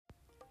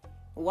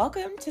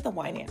Welcome to the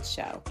Winance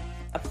Show,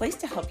 a place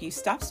to help you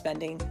stop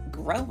spending,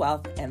 grow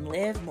wealth, and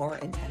live more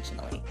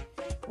intentionally.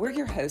 We're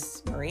your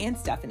hosts, Marie and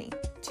Stephanie,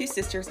 two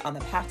sisters on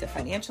the path to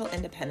financial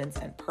independence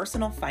and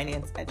personal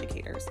finance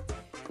educators.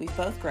 We've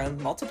both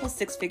grown multiple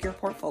six-figure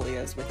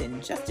portfolios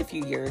within just a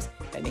few years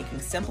by making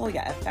simple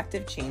yet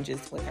effective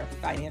changes with our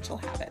financial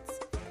habits.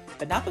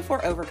 But not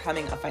before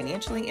overcoming a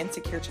financially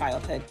insecure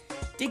childhood,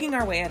 digging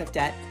our way out of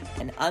debt,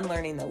 and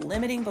unlearning the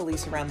limiting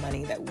beliefs around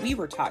money that we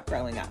were taught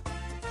growing up.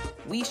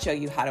 We show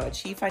you how to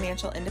achieve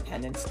financial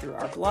independence through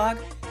our blog,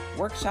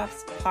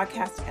 workshops,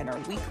 podcasts, and our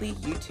weekly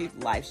YouTube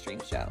live stream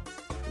show.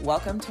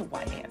 Welcome to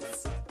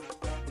Winance.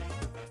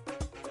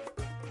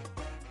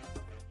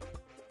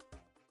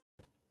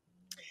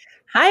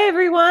 Hi,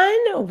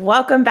 everyone.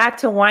 Welcome back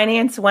to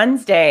Winance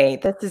Wednesday.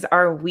 This is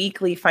our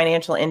weekly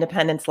financial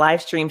independence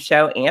live stream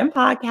show and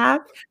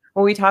podcast,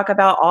 where we talk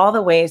about all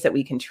the ways that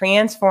we can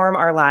transform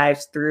our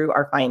lives through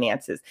our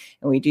finances.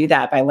 And we do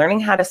that by learning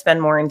how to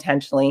spend more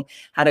intentionally,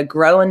 how to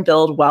grow and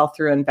build wealth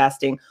through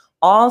investing,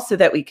 all so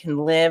that we can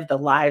live the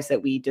lives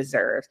that we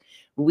deserve.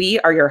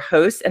 We are your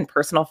hosts and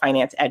personal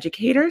finance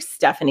educators,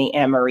 Stephanie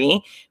and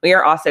Marie. We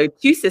are also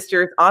two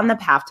sisters on the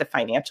path to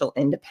financial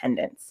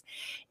independence.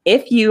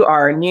 If you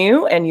are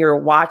new and you're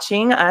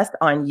watching us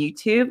on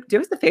YouTube, do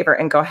us a favor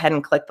and go ahead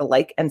and click the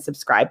like and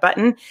subscribe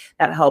button.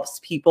 That helps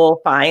people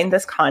find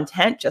this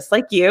content just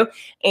like you,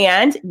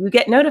 and you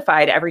get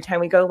notified every time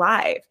we go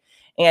live.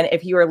 And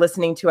if you are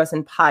listening to us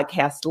in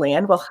podcast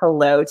land, well,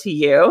 hello to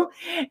you.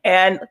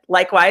 And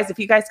likewise, if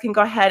you guys can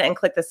go ahead and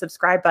click the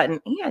subscribe button.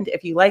 And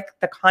if you like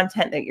the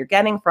content that you're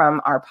getting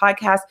from our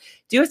podcast,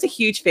 do us a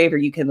huge favor.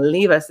 You can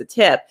leave us a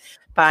tip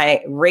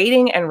by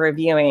rating and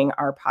reviewing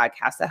our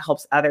podcast. That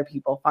helps other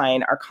people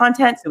find our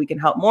content so we can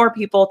help more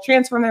people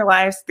transform their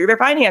lives through their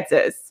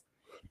finances.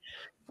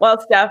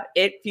 Well, Steph,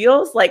 it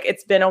feels like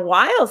it's been a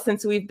while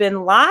since we've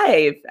been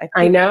live.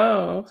 I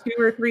know. 2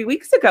 or 3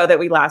 weeks ago that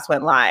we last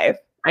went live.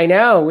 I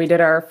know. We did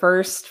our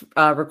first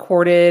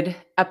recorded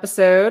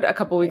episode a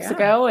couple weeks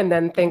ago, and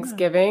then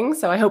Thanksgiving.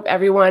 So I hope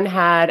everyone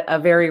had a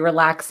very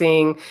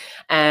relaxing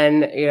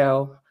and,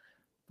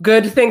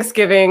 good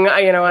Thanksgiving.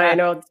 I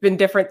know it's been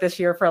different this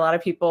year for a lot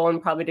of people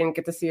and probably didn't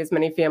get to see as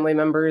many family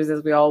members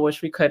as we all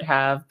wish we could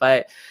have.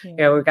 But,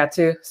 we got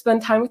to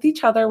spend time with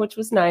each other, which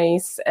was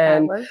nice.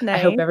 And I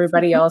hope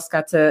everybody else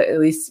got to at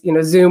least,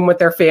 Zoom with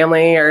their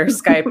family or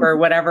Skype or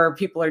whatever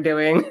people are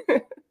doing.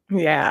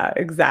 Yeah,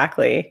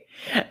 exactly.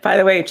 By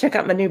the way, check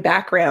out my new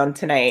background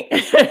tonight.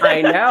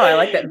 I know. I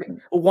like that.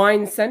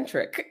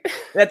 Wine-centric.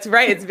 That's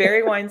right. It's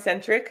very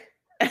wine-centric.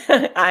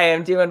 I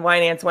am doing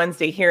Winance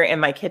Wednesday here in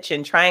my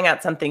kitchen, trying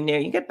out something new.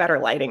 You get better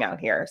lighting out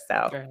here.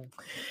 So,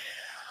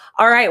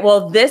 All right.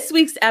 Well, this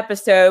week's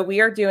episode, we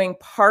are doing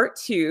part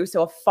 2.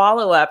 So a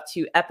follow-up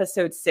to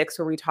episode 6,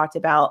 where we talked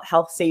about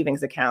health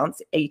savings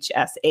accounts,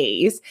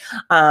 HSAs.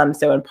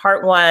 So in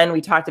part 1, we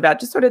talked about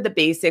just sort of the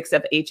basics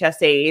of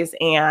HSAs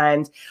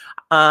and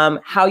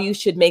how you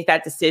should make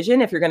that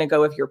decision if you're going to go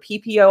with your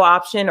PPO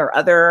option or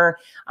other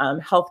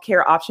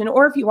healthcare option,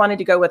 or if you wanted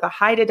to go with a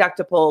high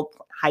deductible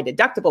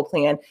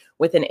plan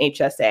with an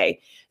HSA.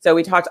 So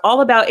we talked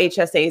all about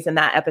HSAs in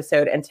that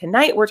episode. And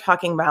tonight we're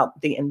talking about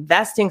the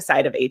investing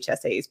side of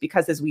HSAs,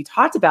 because as we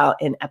talked about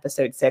in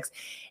episode 6,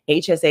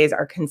 HSAs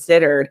are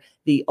considered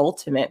the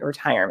ultimate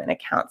retirement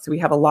account. So we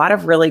have a lot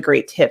of really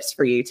great tips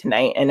for you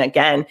tonight. And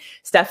again,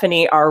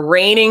 Stephanie, our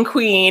reigning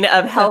queen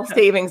of health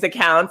savings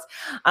accounts,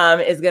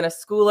 is going to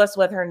school us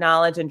with her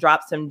knowledge and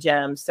drop some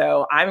gems.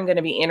 So I'm going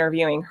to be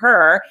interviewing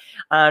her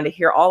to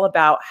hear all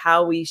about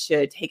how we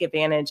should take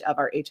advantage of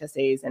our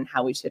HSAs and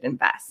how we should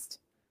invest.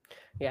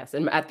 Yes.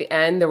 And at the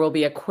end, there will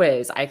be a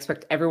quiz. I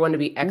expect everyone to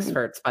be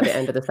experts by the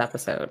end of this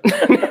episode.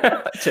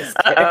 Just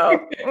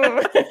kidding.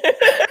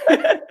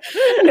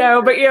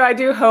 No, but, I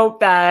do hope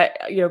that,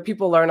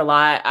 people learn a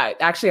lot.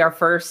 Actually, our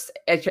first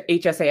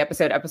HSA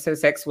episode, episode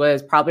 6,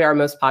 was probably our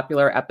most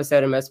popular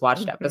episode and most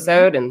watched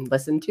episode and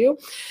listened to.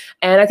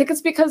 And I think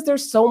it's because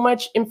there's so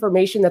much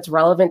information that's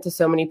relevant to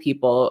so many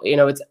people.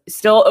 It's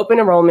still open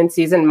enrollment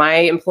season. My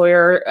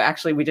employer,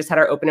 actually, we just had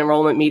our open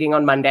enrollment meeting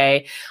on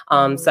Monday.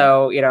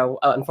 So,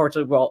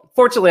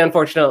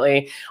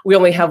 unfortunately, we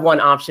only have one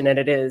option, and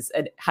it is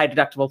a high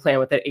deductible plan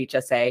with an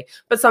HSA.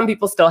 But some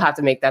people still have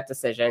to make that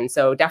decision.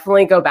 So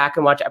definitely go back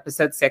and watch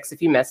episode 6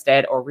 if you missed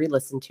it, or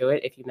re-listen to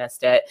it if you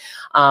missed it.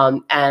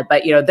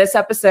 But this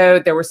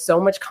episode, there was so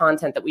much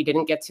content that we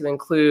didn't get to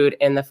include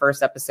in the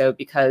first episode,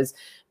 because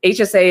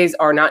HSAs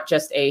are not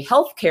just a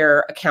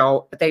healthcare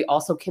account, but they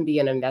also can be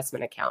an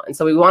investment account. And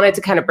so we wanted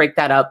to kind of break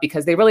that up,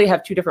 because they really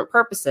have two different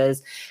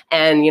purposes.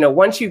 And,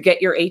 once you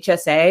get your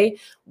HSA,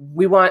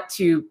 we want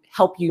to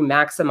help you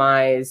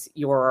maximize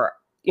your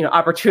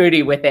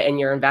opportunity with it and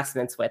your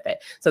investments with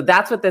it. So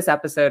that's what this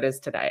episode is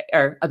today,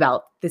 or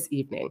about this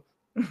evening.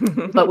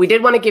 But we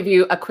did want to give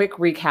you a quick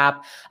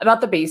recap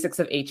about the basics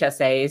of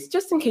HSAs,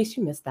 just in case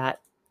you missed that.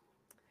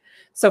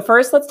 So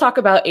first, let's talk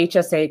about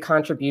HSA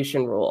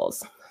contribution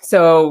rules.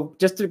 So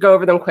just to go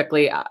over them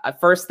quickly,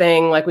 first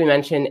thing, like we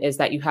mentioned, is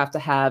that you have to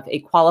have a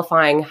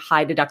qualifying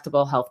high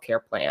deductible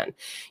healthcare plan.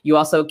 You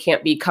also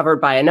can't be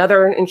covered by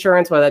another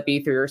insurance, whether it be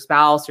through your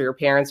spouse or your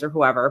parents or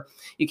whoever.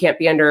 You can't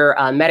be under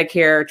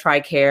Medicare,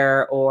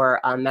 TRICARE,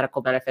 or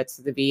medical benefits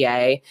to the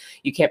VA.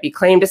 You can't be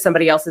claimed as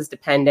somebody else's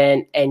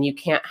dependent, and you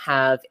can't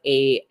have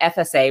a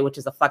FSA, which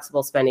is a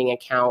flexible spending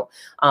account,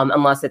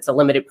 unless it's a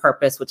limited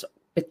purpose, which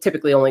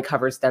typically only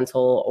covers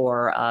dental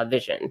or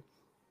vision.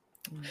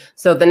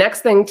 So the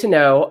next thing to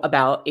know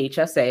about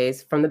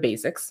HSAs from the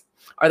basics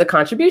are the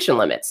contribution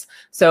limits.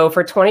 So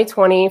for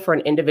 2020, for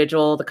an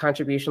individual, the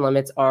contribution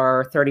limits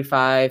are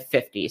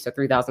 $3,550, so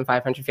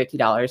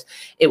 $3,550.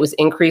 It was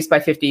increased by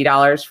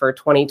 $50 for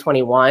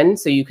 2021,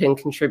 so you can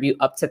contribute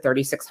up to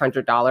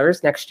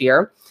 $3,600 next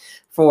year.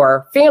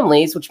 For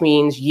families, which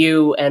means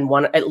you and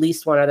at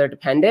least one other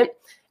dependent,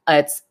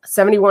 it's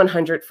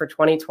 $7,100 for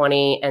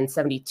 2020 and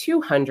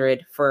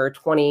 $7,200 for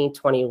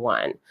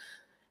 2021.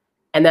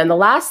 And then the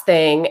last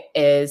thing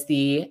is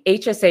the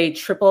HSA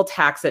triple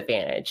tax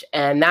advantage.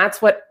 And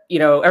that's what,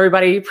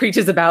 everybody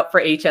preaches about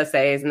for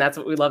HSAs. And that's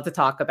what we love to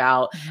talk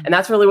about. And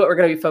that's really what we're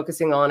going to be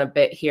focusing on a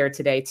bit here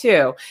today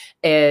too,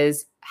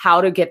 is how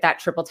to get that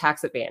triple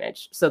tax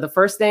advantage. So the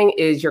first thing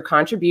is your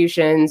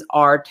contributions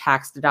are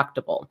tax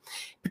deductible,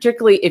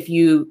 particularly if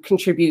you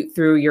contribute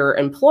through your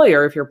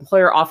employer. If your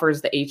employer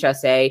offers the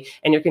HSA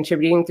and you're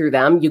contributing through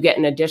them, you get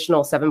an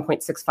additional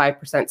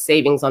 7.65%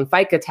 savings on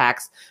FICA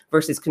tax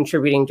versus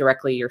contributing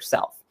directly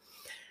yourself.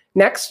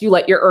 Next, you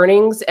let your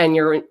earnings and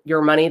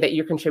your money that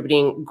you're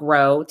contributing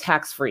grow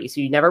tax-free. So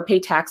you never pay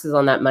taxes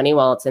on that money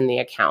while it's in the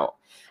account.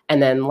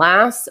 And then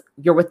last,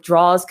 your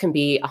withdrawals can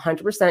be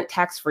 100%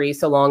 tax-free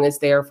so long as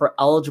they're for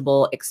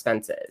eligible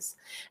expenses.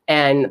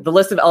 And the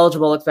list of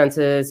eligible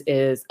expenses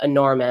is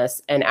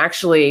enormous. And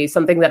actually,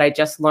 something that I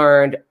just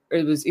learned,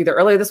 it was either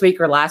earlier this week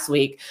or last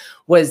week,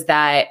 was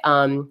that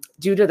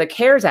due to the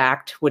CARES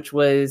Act, which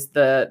was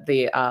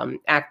the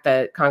act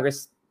that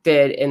Congress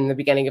did in the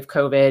beginning of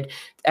COVID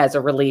as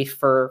a relief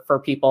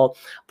for people.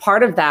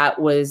 Part of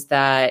that was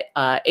that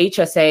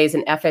HSAs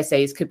and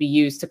FSAs could be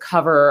used to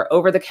cover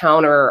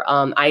over-the-counter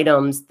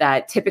items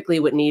that typically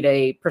would need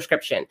a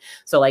prescription.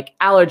 So like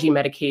allergy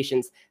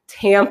medications,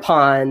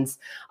 tampons,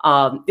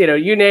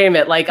 you name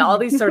it, like all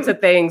these sorts of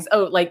things.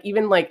 Oh, like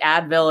even like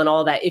Advil and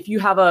all that. If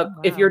you have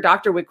if your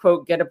doctor would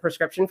quote, get a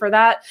prescription for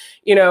that,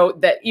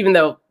 that even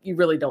though you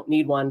really don't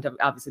need one to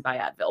obviously buy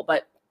Advil,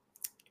 but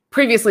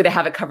previously, to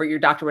have it covered, your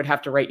doctor would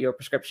have to write you a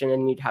prescription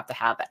and you'd have to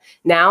have it.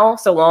 Now,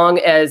 so long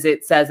as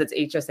it says it's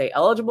HSA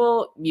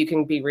eligible, you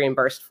can be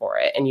reimbursed for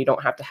it and you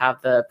don't have to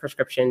have the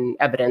prescription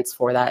evidence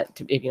for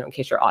that in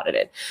case you're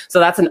audited. So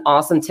that's an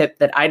awesome tip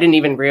that I didn't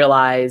even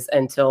realize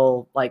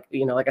until like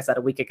I said,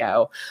 a week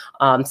ago.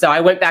 So I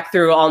went back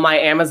through all my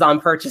Amazon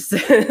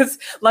purchases.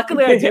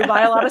 Luckily, I do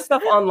buy a lot of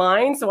stuff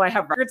online, so I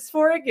have records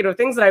for it.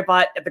 Things that I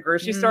bought at the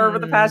grocery store over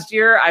the past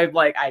year, I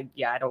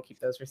don't keep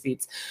those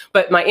receipts.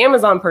 But my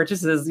Amazon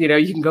purchases,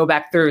 you can go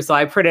back through. So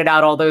I printed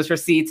out all those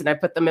receipts and I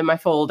put them in my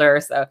folder.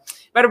 So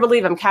better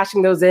believe I'm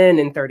cashing those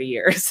in 30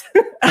 years.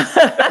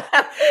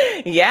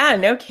 Yeah,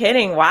 no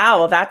kidding. Wow.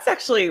 Well, that's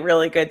actually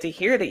really good to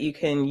hear that you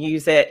can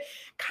use it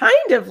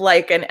kind of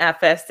like an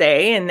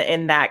FSA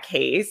in that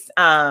case.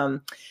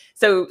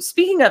 So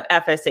speaking of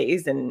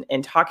FSAs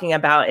and talking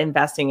about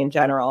investing in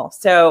general,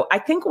 so I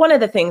think one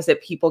of the things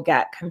that people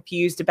get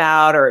confused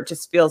about or it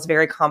just feels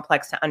very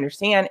complex to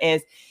understand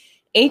is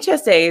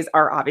HSAs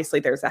are obviously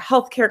there's a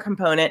healthcare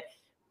component,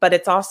 but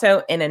it's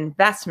also an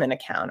investment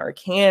account or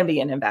can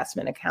be an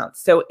investment account.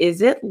 So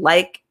is it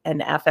like an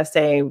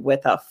FSA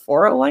with a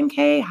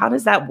 401k? How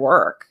does that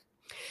work?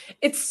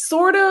 It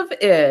sort of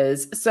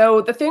is.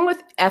 So the thing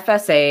with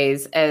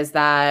FSAs is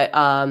that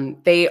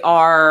they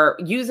are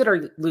use it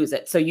or lose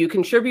it. So you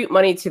contribute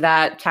money to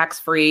that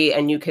tax-free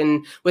and you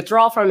can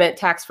withdraw from it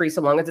tax-free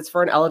so long as it's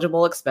for an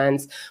eligible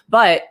expense.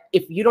 But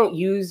if you don't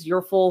use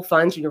your full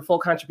funds and your full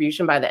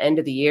contribution by the end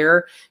of the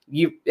year,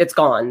 it's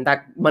gone.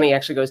 That money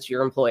actually goes to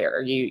your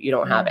employer. You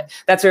don't have it.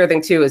 That's the other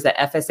thing too, is that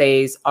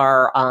FSAs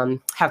are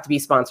have to be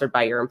sponsored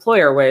by your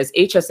employer, whereas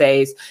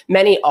HSAs,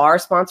 many are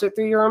sponsored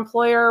through your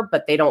employer,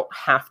 but they don't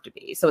have to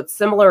be. So it's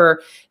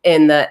similar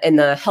in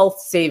the health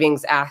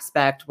savings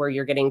aspect where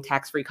you're getting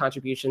tax-free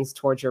contributions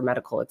towards your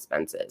medical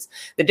expenses.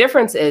 The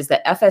difference is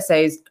that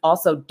FSAs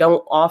also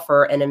don't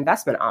offer an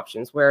investment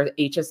options where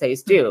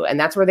HSAs do. And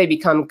that's where they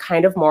become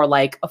kind of more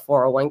like a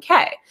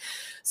 401k.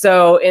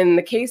 So in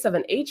the case of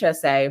an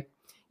HSA,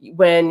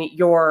 when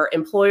your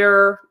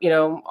employer,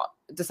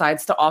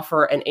 decides to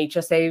offer an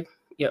HSA,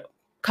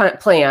 kind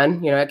of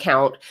plan,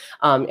 account,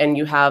 and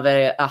you have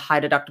a high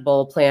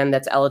deductible plan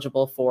that's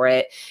eligible for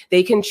it,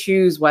 they can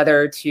choose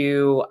whether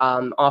to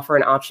offer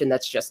an option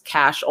that's just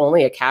cash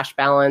only, a cash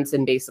balance.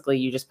 And basically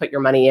you just put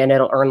your money in,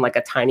 it'll earn like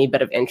a tiny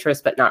bit of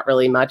interest, but not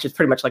really much. It's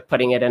pretty much like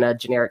putting it in a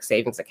generic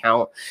savings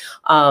account.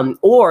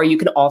 Or you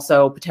can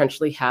also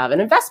potentially have an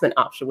investment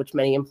option, which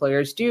many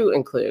employers do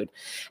include.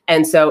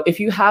 And so if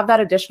you have that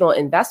additional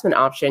investment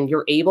option,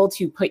 you're able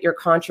to put your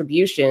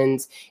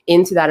contributions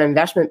into that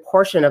investment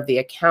portion of the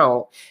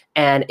account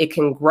and it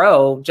can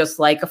grow just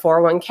like a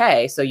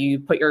 401k. So you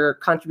put your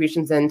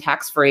contributions in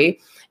tax-free,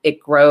 it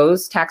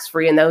grows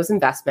tax-free in those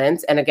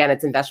investments. And again,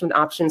 it's investment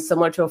options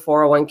similar to a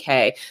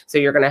 401k. So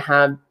you're going to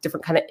have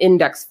different kind of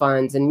index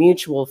funds and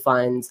mutual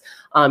funds.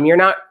 You're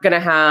not going to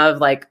have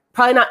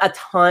probably not a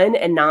ton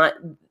and not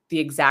the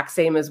exact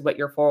same as what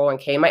your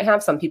 401k might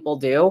have. Some people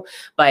do,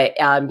 but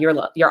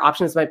your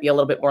options might be a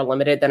little bit more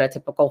limited than a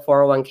typical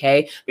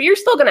 401k, but you're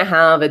still going to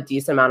have a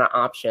decent amount of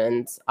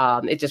options.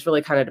 It just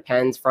really kind of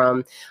depends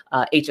from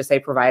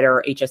HSA provider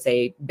or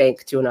HSA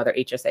bank to another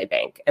HSA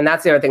bank. And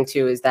that's the other thing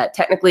too, is that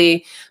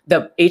technically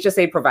the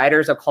HSA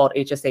providers are called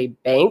HSA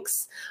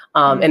banks.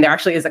 And there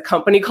actually is a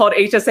company called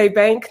HSA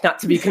Bank, not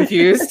to be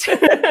confused.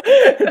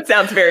 It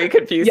sounds very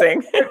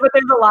confusing. Yeah, but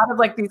there's a lot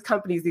of these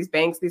companies, these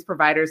banks, these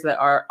providers that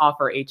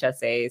offer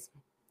HSAs.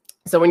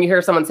 So when you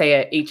hear someone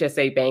say a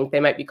HSA bank, they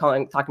might be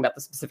talking about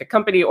the specific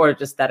company or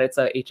just that it's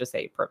a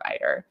HSA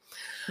provider.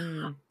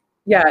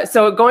 Yeah.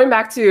 So going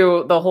back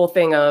to the whole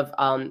thing of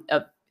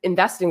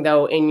investing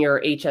though in your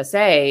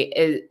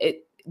HSA,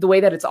 the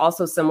way that it's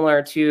also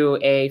similar to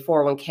a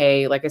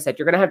 401k, like I said,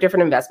 you're going to have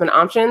different investment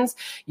options.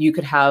 You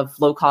could have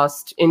low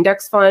cost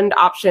index fund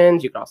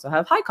options. You could also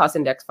have high cost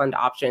index fund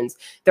options.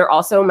 There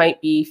also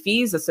might be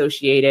fees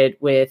associated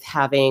with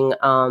having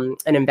an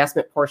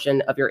investment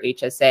portion of your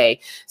HSA.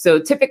 So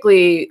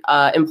typically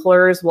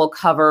employers will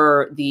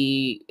cover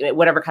the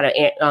whatever kind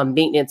of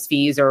maintenance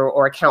fees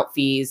or account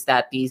fees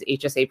that these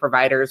HSA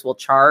providers will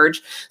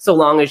charge, so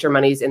long as your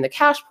money's in the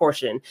cash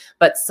portion.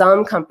 But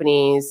some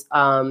companies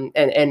and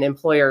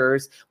employers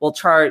will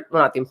charge,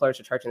 well, not the employers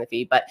are charging the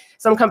fee, but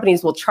some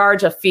companies will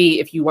charge a fee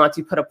if you want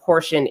to put a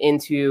portion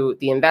into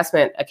the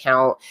investment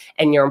account,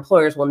 and your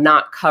employers will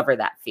not cover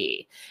that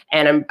fee.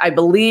 And I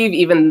believe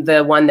even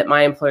the one that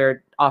my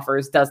employer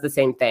offers does the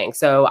same thing.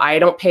 So I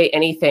don't pay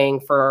anything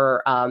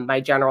for my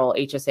general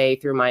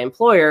HSA through my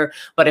employer,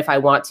 but if I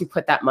want to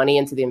put that money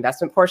into the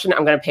investment portion,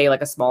 I'm going to pay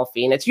a small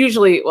fee. And it's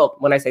usually, well,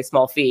 when I say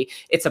small fee,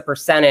 it's a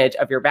percentage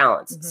of your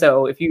balance.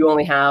 So if you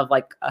only have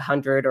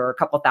 $100 or a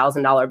couple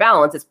 $1,000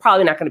 balance, it's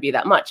probably not going to be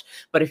that much.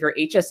 But if your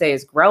HSA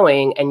is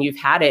growing and you've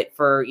had it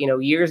for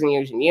years and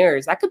years and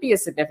years, that could be a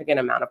significant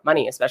amount of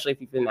money, especially if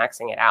you've been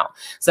maxing it out.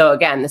 So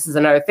again, this is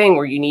another thing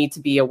where you need to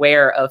be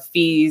aware of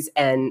fees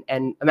and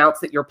amounts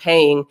that you're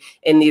paying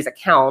in these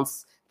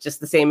accounts,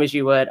 just the same as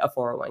you would a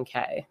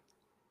 401k.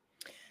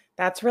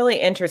 That's really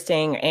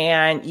interesting.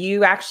 And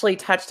you actually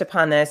touched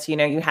upon this. You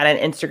had an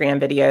Instagram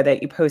video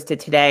that you posted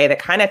today that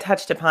kind of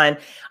touched upon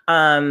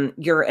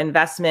your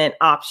investment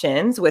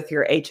options with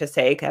your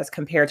HSA as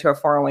compared to a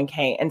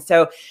 401k. And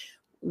so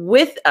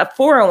with a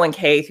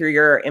 401k through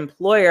your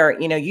employer,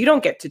 you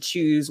don't get to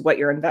choose what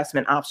your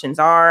investment options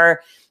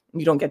are.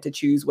 You don't get to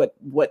choose what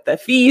the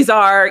fees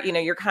are.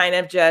 You're kind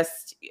of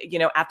just,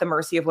 at the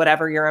mercy of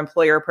whatever your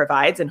employer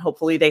provides. And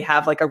hopefully they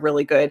have a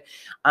really good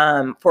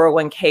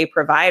 401k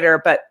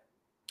provider. But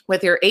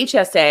with your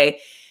HSA,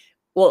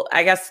 well,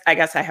 I guess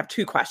I have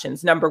two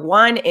questions. Number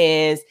one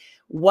is,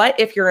 what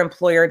if your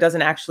employer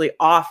doesn't actually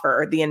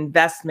offer the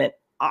investment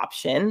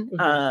option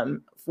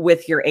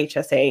with your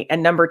HSA?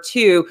 And number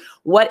two,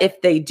 what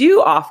if they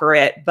do offer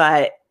it,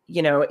 but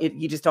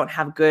you just don't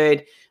have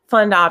good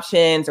fund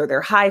options, or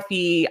they're high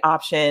fee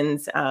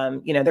options?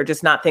 They're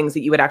just not things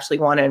that you would actually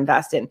want to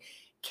invest in.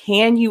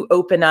 Can you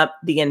open up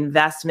the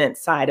investment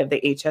side of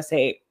the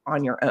HSA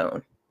on your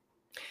own?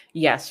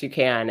 Yes, you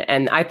can.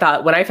 And I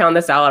thought when I found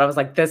this out, I was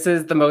like, this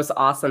is the most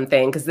awesome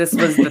thing, because this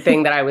was the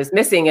thing that I was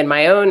missing in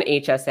my own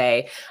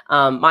HSA.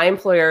 My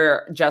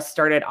employer just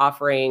started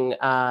offering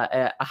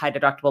a high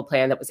deductible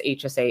plan that was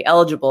HSA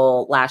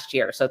eligible last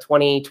year. So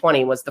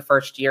 2020 was the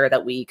first year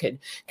that we could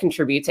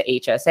contribute to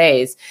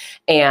HSAs.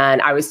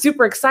 And I was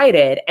super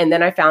excited. And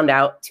then I found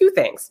out two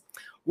things.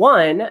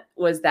 One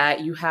was that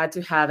you had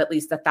to have at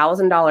least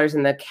 $1,000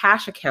 in the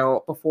cash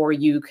account before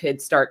you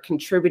could start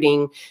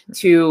contributing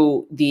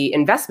to the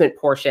investment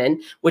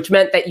portion, which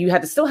meant that you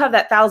had to still have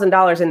that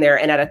 $1,000 in there.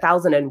 And at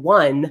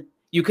 1,001,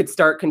 you could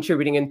start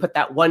contributing and put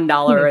that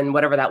 $1 and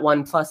whatever that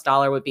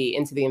 $1+ would be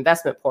into the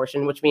investment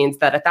portion, which means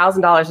that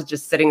 $1,000 is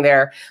just sitting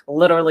there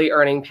literally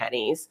earning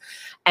pennies.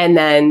 And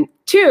then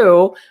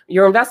two,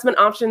 your investment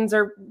options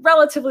are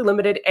relatively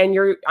limited, and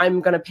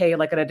I'm going to pay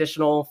an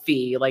additional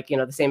fee,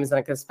 the same as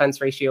expense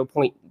ratio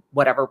point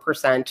whatever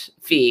percent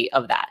fee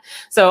of that.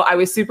 So I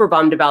was super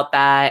bummed about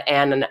that.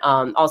 And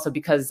also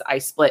because I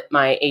split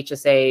my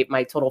HSA,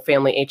 my total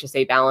family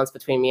HSA balance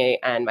between me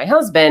and my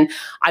husband,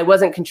 I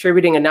wasn't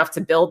contributing enough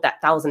to build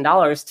that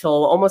 $1,000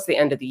 till almost the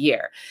end of the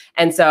year.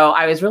 And so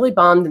I was really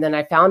bummed. And then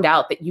I found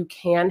out that you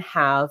can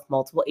have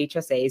multiple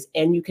HSAs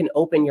and you can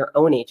open your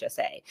own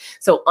HSA.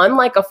 So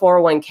unlike a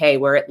 401k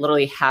where it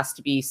literally has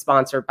to be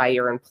sponsored by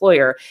your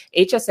employer,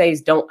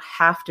 HSAs don't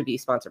have to be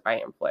sponsored by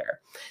your employer.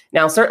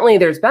 Now, certainly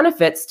there's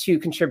benefits to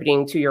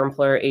contributing to your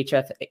employer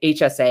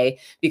HSA,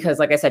 because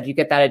like I said, you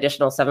get that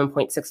additional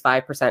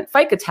 7.65%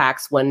 FICA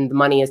tax when the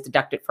money is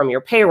deducted from your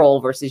payroll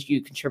versus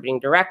you contributing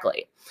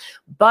directly.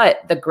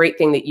 But the great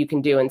thing that you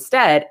can do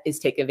instead is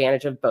take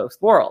advantage of both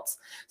worlds.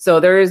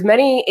 So there's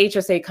many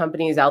HSA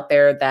companies out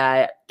there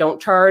that don't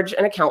charge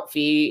an account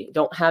fee,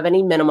 don't have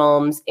any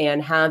minimums,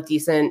 and have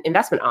decent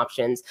investment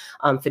options.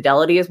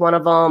 Fidelity is one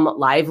of them.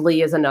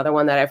 Lively is another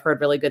one that I've heard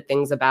really good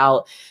things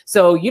about.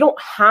 So you don't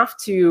have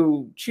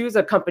to choose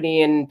a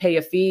company and pay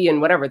a fee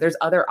and whatever. There's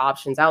other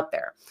options out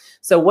there.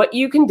 So what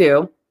you can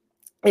do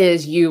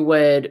is you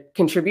would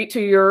contribute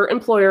to your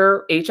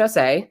employer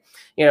HSA,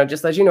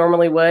 just as you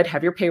normally would,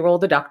 have your payroll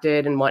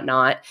deducted and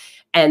whatnot.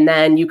 And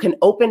then you can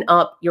open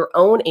up your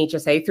own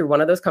HSA through one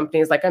of those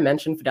companies, like I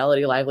mentioned,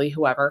 Fidelity, Lively,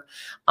 whoever.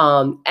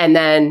 And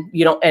then,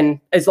 and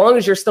as long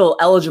as you're still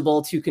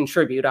eligible to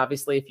contribute,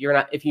 obviously,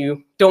 if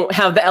you don't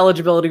have the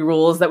eligibility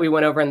rules that we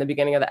went over in the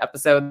beginning of the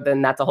episode,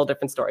 then that's a whole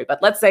different story. But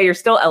let's say you're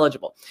still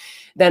eligible.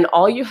 Then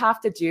all you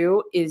have to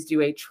do is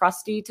do a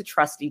trustee to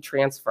trustee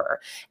transfer.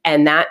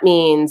 And that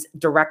means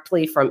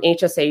directly from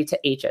HSA to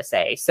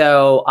HSA.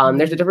 So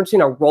there's a difference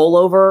between a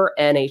rollover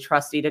and a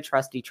trustee to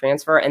trustee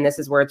transfer. And this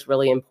is where it's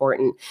really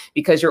important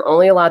because you're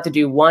only allowed to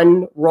do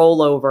one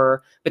rollover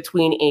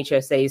between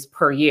HSAs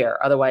per year.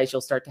 Otherwise,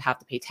 you'll start to have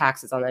to pay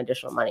taxes on the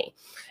additional money.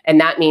 And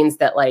that means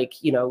that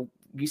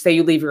you say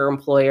you leave your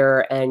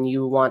employer and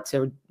you want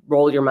to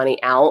roll your money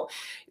out,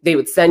 they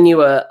would send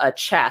you a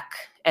check,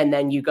 and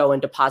then you go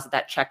and deposit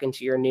that check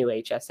into your new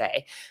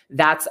HSA.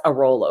 That's a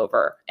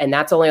rollover, and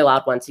that's only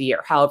allowed once a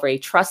year. However, a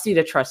trustee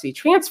to trustee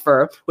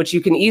transfer, which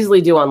you can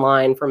easily do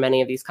online for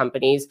many of these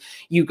companies,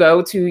 you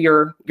go to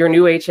your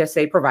new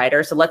HSA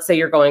provider. So let's say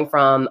you're going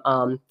from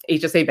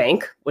HSA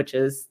Bank, which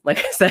is, like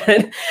I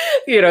said,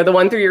 the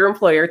one through your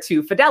employer,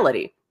 to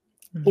Fidelity.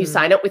 You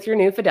sign up with your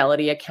new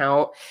Fidelity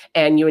account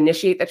and you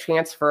initiate the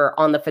transfer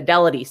on the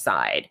Fidelity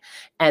side.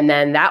 And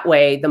then that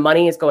way the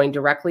money is going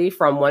directly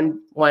from one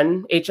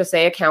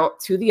HSA account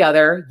to the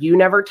other. You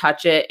never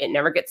touch it. It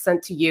never gets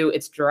sent to you.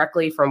 It's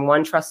directly from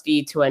one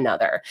trustee to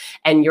another.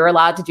 And you're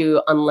allowed to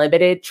do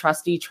unlimited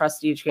trustee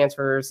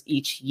transfers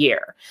each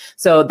year.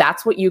 So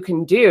that's what you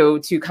can do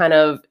to kind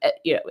of,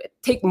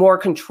 take more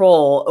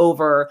control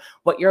over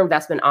what your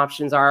investment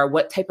options are,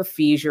 what type of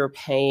fees you're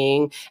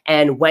paying,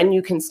 and when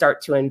you can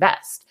start to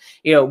invest.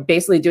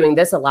 Basically doing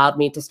this allowed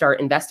me to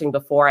start investing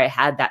before I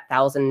had that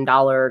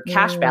 $1,000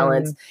 cash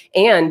balance,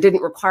 and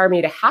didn't require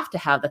me to have the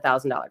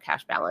 $1,000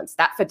 cash balance.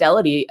 That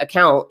Fidelity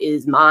account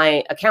is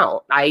my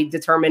account. I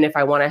determine if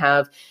I want to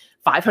have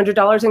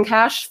 $500 in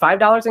cash,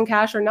 $5 in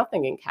cash, or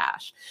nothing in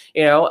cash.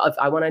 If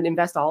I want to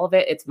invest all of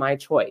it, it's my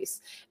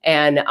choice.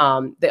 And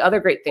the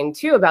other great thing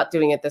too about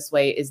doing it this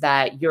way is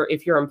that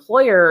if your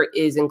employer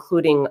is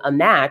including a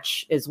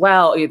match as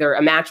well, either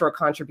a match or a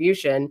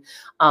contribution,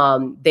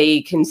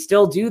 they can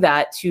still do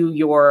that to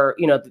your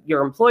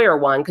employer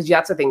one, because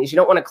that's the thing is you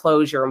don't want to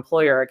close your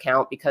employer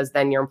account because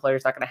then your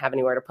employer's not going to have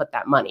anywhere to put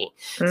that money.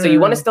 So you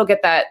want to still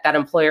get that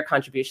employer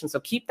contribution. So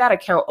keep that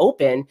account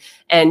open,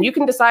 and you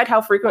can decide how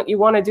frequent you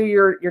want to do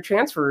your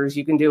transfers.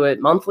 You can do it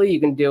monthly, you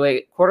can do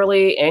it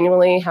quarterly,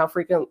 annually, how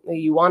frequently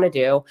you want to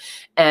do.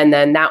 And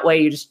then that way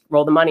you just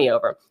roll the money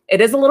over. It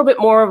is a little bit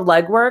more of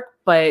legwork,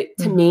 but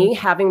to me,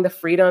 having the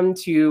freedom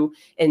to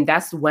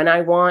invest when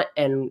I want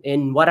and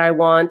in what I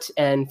want,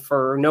 and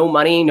for no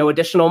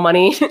additional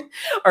money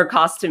or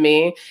cost to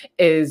me,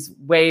 is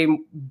way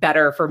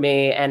better for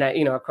me. And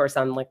of course,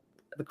 I'm like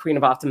the queen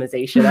of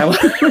optimization.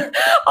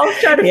 I'll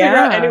try to figure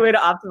out any way to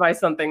optimize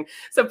something.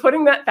 So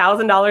putting that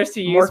 $1,000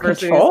 to use more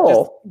versus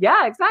control.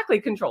 Exactly.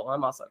 Control.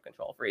 I'm also a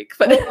control freak,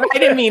 but I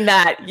didn't mean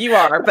that. You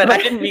are, but I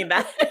didn't mean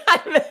that.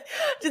 I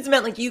just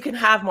meant like you can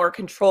have more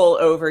control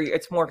over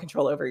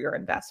your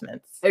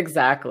investments.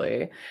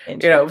 Exactly.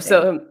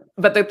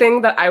 But the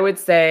thing that I would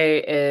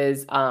say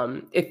is,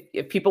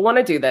 if people want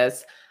to do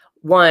this,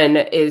 one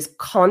is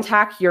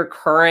contact your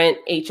current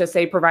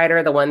HSA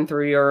provider, the one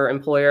through your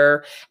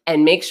employer,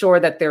 and make sure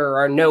that there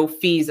are no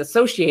fees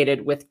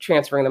associated with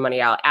transferring the money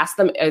out. Ask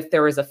them if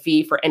there is a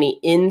fee for any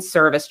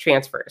in-service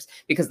transfers,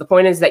 because the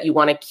point is that you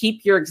want to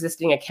keep your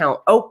existing account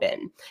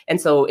open.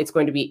 And so it's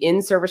going to be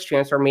in-service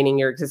transfer, meaning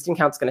your existing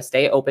account is going to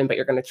stay open, but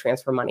you're going to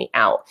transfer money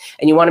out.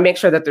 And you want to make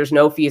sure that there's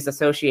no fees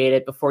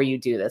associated before you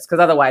do this, because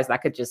otherwise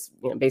that could just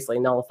basically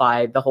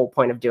nullify the whole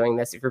point of doing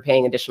this. If you're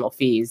paying additional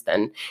fees,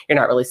 then you're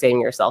not really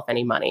saving yourself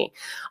any money.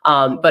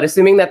 But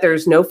assuming that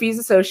there's no fees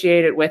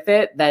associated with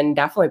it, then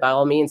definitely by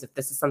all means, if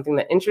this is something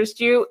that interests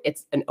you,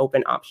 it's an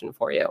open option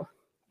for you.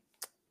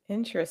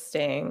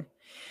 Interesting.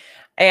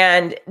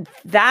 And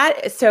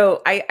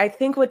so I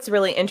think what's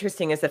really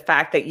interesting is the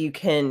fact that you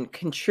can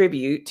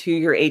contribute to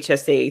your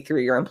HSA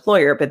through your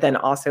employer, but then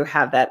also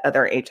have that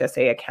other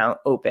HSA account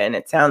open.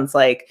 It sounds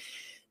like,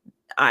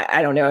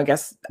 I don't know, I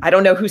guess, I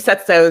don't know who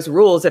sets those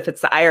rules, if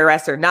it's the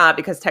IRS or not,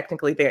 because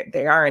technically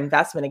they are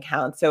investment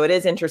accounts. So it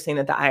is interesting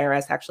that the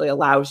IRS actually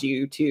allows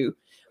you to,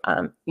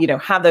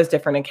 have those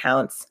different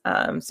accounts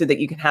so that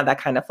you can have that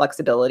kind of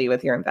flexibility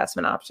with your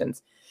investment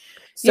options.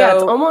 Yeah,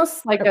 it's So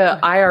almost like a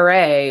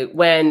IRA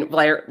when,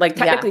 like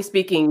technically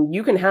speaking,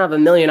 you can have a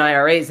million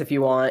IRAs if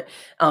you want.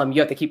 You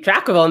have to keep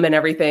track of them and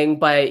everything,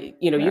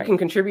 but you can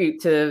contribute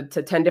to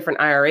 10 different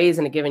IRAs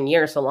in a given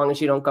year so long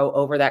as you don't go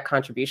over that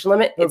contribution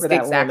limit. It's the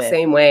exact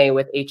same way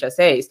with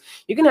HSAs.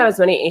 You can have as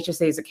many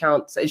HSAs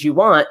accounts as you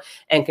want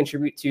and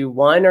contribute to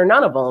one or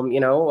none of them,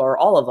 or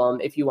all of them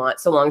if you want,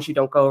 so long as you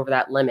don't go over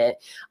that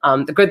limit.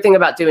 The good thing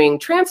about doing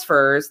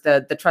transfers,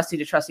 the trustee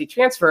to trustee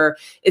transfer,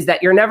 is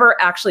that you're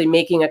never actually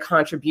making a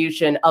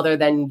contribution other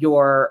than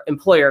your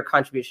employer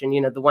contribution,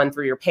 the one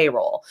through your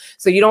payroll.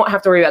 So you don't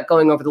have to worry about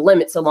going over the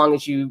limit so long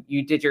as you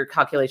did your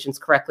calculations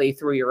correctly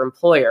through your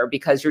employer,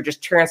 because you're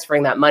just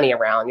transferring that money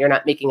around. You're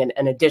not making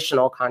an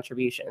additional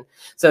contribution.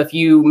 So if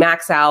you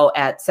max out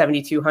at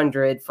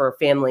 7,200 for a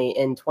family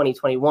in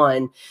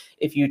 2021,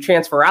 if you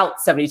transfer out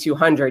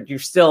 7,200, you're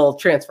still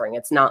transferring.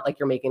 It's not like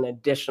you're making an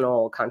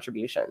additional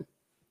contribution.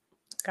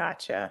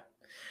 Gotcha.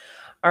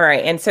 All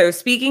right. And so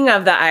speaking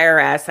of the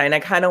IRS, and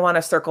I kind of want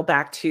to circle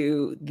back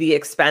to the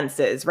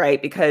expenses,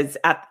 right? Because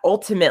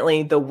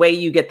ultimately, the way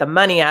you get the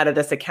money out of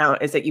this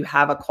account is that you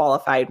have a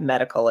qualified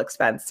medical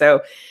expense. So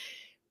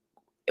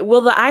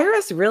will the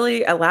IRS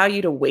really allow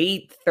you to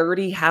wait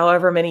 30,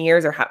 however many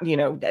years or,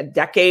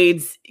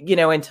 decades,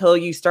 until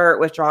you start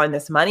withdrawing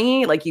this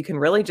money? Like, you can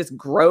really just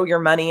grow your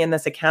money in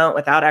this account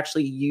without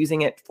actually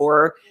using it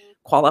for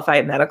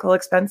qualified medical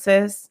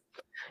expenses?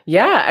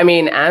 Yeah, I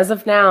mean, as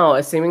of now,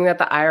 assuming that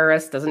the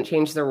IRS doesn't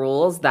change the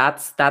rules,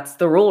 that's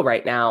the rule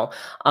right now.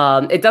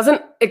 It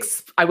doesn't.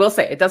 I will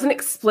say it doesn't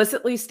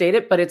explicitly state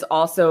it, but it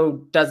also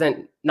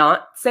doesn't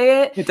not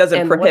say it. It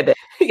doesn't prohibit.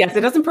 Yes,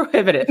 it doesn't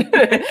prohibit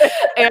it.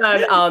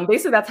 And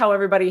basically, that's how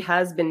everybody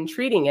has been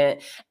treating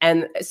it.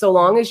 And so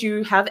long as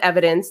you have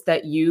evidence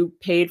that you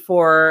paid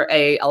for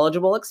a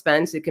eligible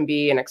expense, it can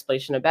be an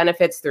explanation of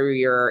benefits through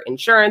your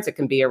insurance, it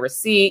can be a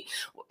receipt.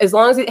 As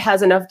long as it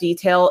has enough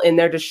detail in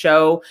there to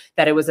show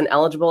that it was an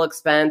eligible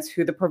expense,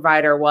 who the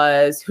provider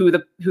was, who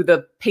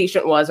the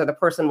patient was, or the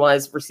person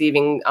was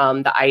receiving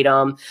the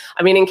item.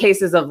 I mean, in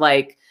cases of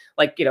like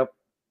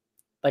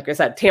I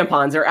said,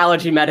 tampons or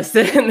allergy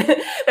medicine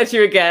that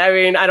you would get. I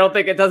mean, I don't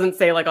think it doesn't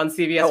say like on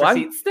CVS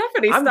receipts,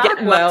 Stephanie I'm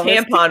getting my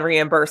tampon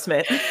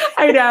reimbursement.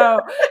 I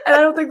know. And I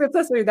don't think that's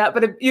necessarily that,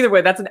 but either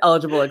way, that's an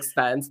eligible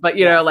expense. But,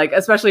 like,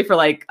 especially for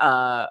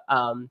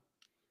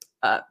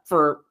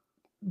for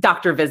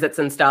doctor visits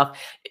and stuff,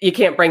 you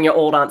can't bring your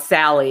old Aunt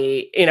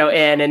Sally, in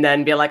and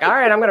then be like, all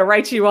right, I'm going to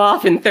write you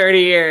off in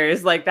 30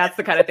 years. Like, that's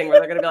the kind of thing where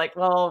they're going to be like,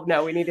 well,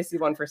 no, we need to see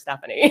one for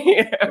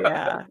Stephanie.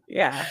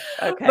 Yeah.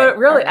 Okay. But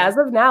really, as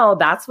of now,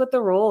 that's what the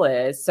rule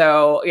is.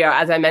 So,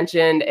 as I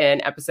mentioned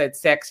in episode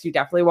 6, you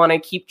definitely want to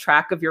keep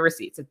track of your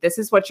receipts. If this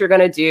is what you're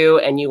going to do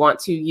and you want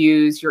to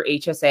use your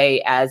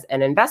HSA as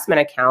an investment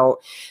account,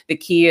 the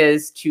key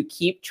is to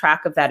keep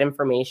track of that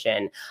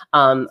information.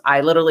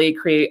 I literally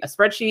create a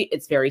spreadsheet.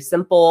 It's very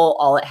simple.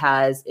 All it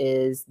has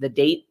is the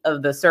date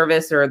of the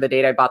service or the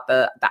date I bought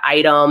the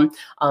item,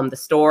 the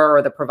store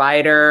or the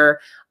provider,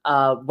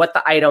 what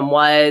the item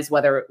was,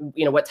 whether,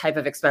 what type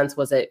of expense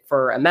was it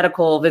for a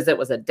medical visit?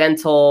 Was it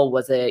dental?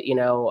 Was it,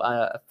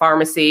 a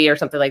pharmacy or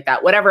something like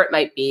that, whatever it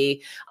might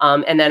be.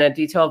 And then a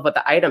detail of what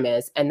the item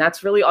is. And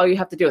that's really all you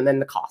have to do. And then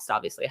the cost,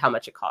 obviously, how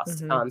much it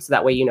costs. So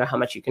that way, you know how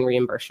much you can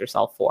reimburse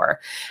yourself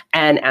for.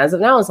 And as of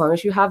now, as long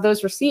as you have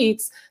those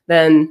receipts,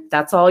 then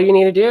that's all you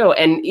need to do.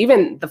 And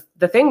even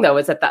the thing, though,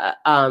 is that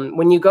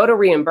when you go to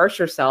reimburse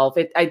yourself,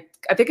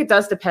 I think it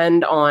does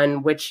depend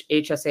on which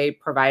HSA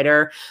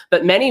provider,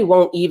 but many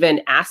won't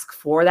even ask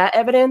for that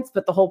evidence.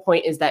 But the whole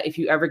point is that if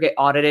you ever get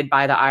audited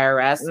by the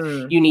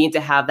IRS, you need to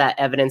have that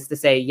evidence to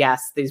say,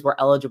 yes, these were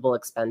eligible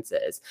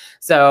expenses.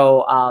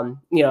 So,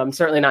 I'm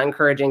certainly not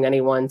encouraging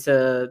anyone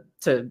to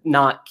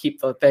not keep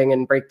the thing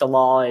and break the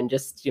law and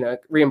just,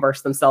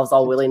 reimburse themselves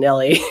all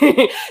willy-nilly.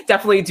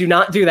 Definitely do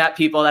not do that,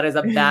 people. That is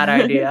a bad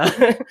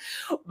idea.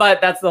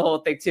 But that's the whole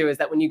thing too, is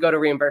that when you go to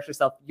reimburse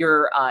yourself,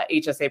 your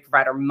HSA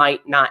provider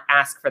might not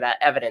ask for that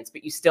evidence,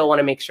 but you still want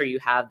to make sure you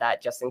have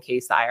that just in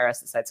case the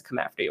IRS decides to come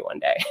after you one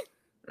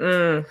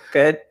day.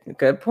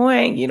 Good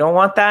point. You don't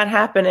want that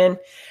happening.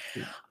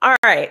 All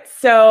right.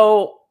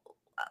 So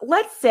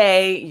let's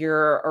say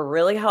you're a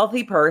really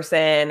healthy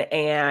person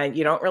and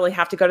you don't really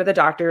have to go to the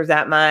doctors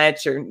that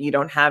much, or you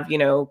don't have,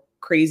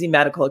 crazy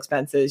medical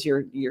expenses.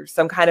 You're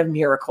some kind of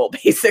miracle,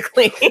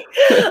 basically.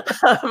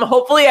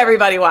 Hopefully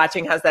everybody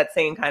watching has that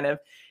same kind of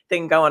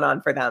thing going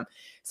on for them.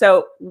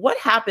 So what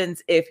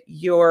happens if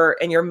you're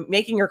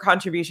making your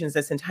contributions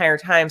this entire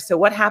time? So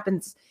what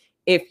happens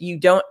if you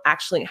don't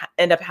actually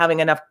end up having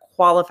enough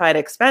qualified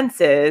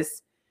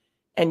expenses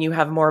and you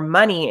have more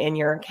money in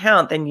your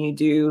account than you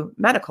do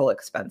medical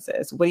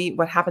expenses?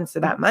 What happens to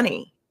that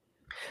money?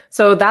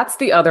 So that's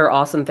the other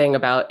awesome thing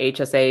about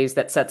HSAs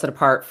that sets it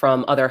apart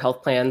from other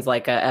health plans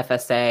like a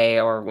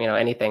FSA or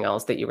anything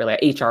else that you really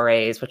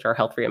HRAs, which are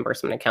health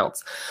reimbursement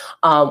accounts.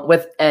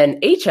 With an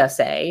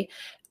HSA,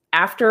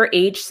 After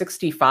age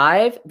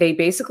 65, they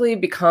basically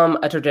become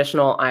a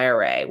traditional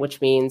IRA, which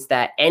means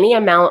that any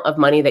amount of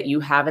money that you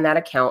have in that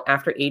account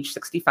after age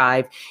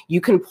 65,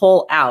 you can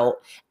pull out,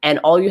 and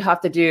all you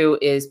have to do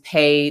is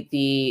pay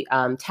the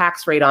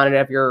tax rate on it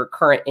of your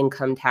current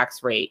income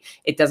tax rate.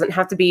 It doesn't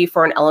have to be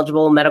for an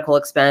eligible medical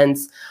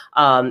expense.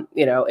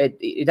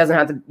 It doesn't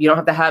have to, you don't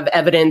have to have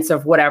evidence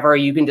of whatever.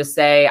 You can just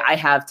say, I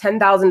have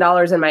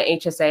 $10,000 in my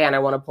HSA and I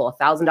want to pull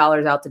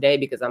 $1,000 out today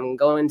because I'm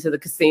going to the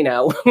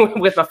casino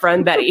with my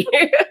friend Betty.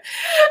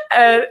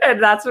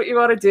 and that's what you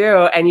want to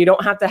do. And you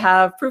don't have to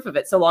have proof of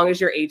it so long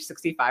as you're age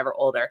 65 or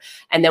older.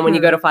 And then when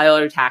you go to file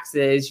your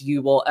taxes,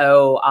 you will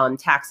owe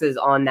taxes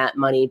on that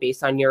money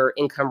based on your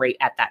income rate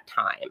at that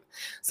time.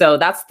 So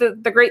that's the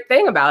great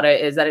thing about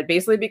it, is that it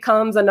basically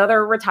becomes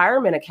another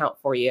retirement account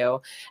for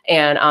you.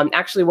 And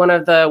actually, one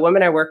of the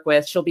women I work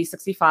with, she'll be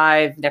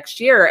 65 next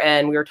year.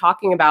 And we were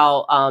talking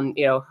about,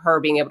 her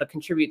being able to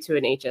contribute to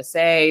an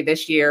HSA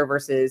this year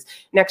versus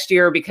next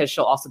year, because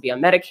she'll also be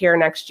on Medicare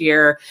next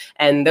year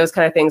and those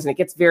kind of things. And it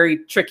gets very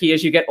tricky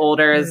as you get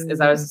older, as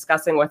I was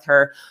discussing with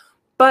her.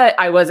 But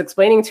I was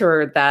explaining to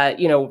her that,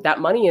 that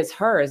money is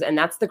hers. And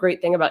that's the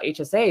great thing about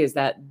HSA, is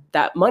that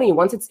money,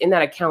 once it's in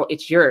that account,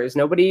 it's yours.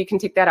 Nobody can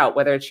take that out,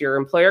 whether it's your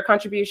employer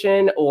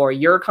contribution or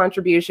your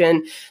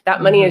contribution.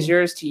 That money is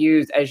yours to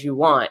use as you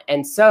want.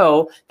 And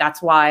so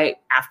that's why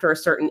after a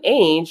certain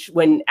age,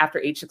 after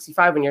age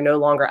 65, when you're no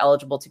longer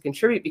eligible to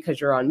contribute because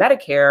you're on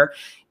Medicare,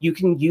 you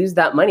can use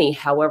that money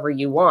however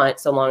you want,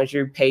 so long as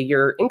you pay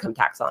your income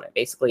tax on it,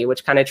 basically,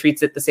 which kind of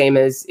treats it the same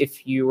as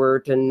if you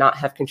were to not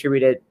have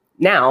contributed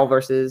now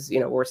versus,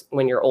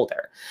 when you're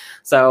older.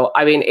 So,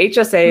 I mean,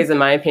 HSAs, in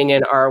my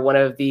opinion, are one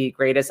of the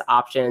greatest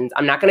options.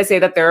 I'm not going to say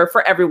that they're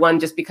for everyone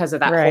just because of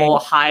that whole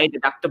high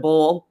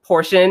deductible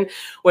portion,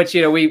 which,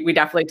 we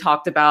definitely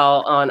talked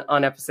about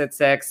on episode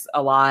 6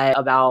 a lot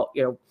about,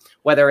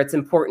 whether it's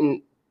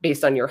important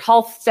based on your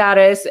health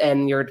status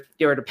and your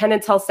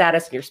dependent's health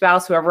status and your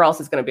spouse, whoever else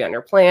is going to be on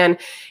your plan.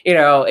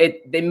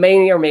 They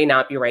may or may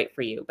not be right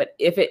for you. But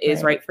if it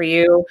is right for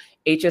you,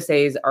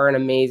 HSAs are an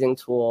amazing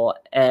tool.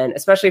 And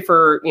especially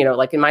for,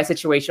 like in my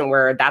situation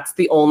where that's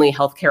the only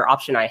healthcare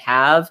option I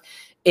have,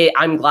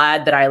 I'm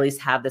glad that I at least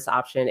have this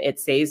option. It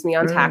saves me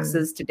on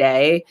taxes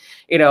today.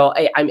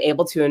 I'm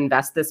able to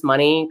invest this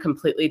money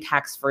completely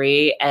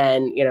tax-free,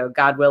 and,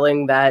 God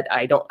willing that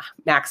I don't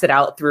max it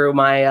out through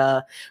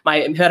my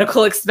my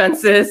medical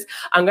expenses,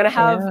 I'm going to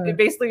have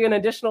basically an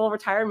additional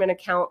retirement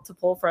account to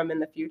pull from in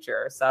the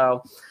future.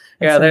 So,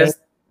 there's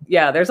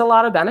a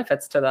lot of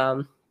benefits to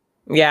them.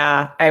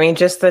 Yeah. I mean,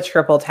 just the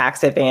triple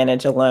tax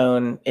advantage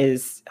alone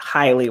is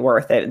highly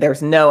worth it.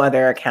 There's no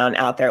other account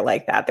out there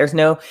like that. There's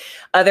no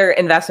other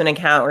investment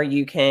account where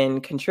you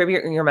can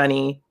contribute your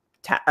money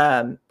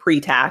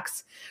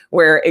pre-tax,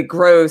 where it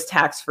grows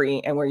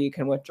tax-free and where you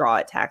can withdraw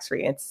it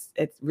tax-free.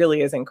 It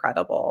really is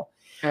incredible.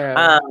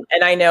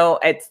 And I know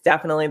it's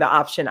definitely the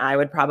option I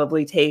would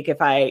probably take if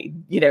I,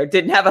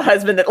 didn't have a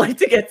husband that liked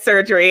to get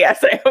surgery,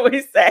 as I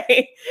always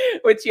say,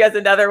 which he has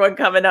another one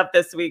coming up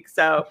this week.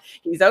 So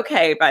he's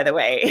okay, by the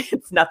way.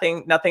 It's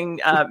nothing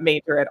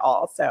major at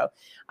all. So,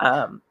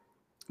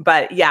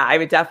 but yeah, I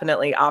would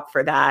definitely opt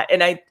for that.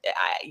 And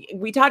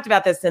we talked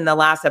about this in the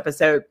last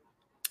episode,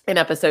 in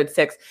episode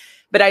 6,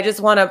 but I just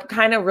want to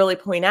kind of really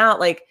point out,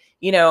 like,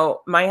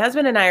 my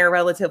husband and I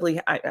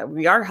are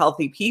we are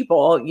healthy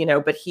people,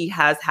 but he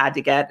has had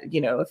to get,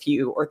 a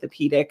few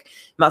orthopedic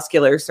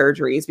muscular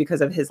surgeries because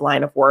of his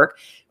line of work,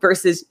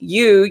 versus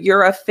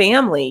you're a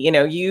family,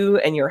 you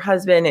and your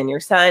husband and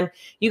your son,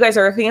 you guys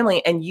are a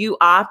family, and you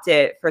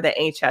opted for the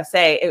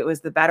HSA. It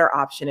was the better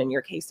option in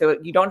your case. So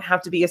you don't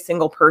have to be a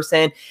single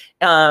person,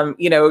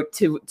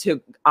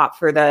 to opt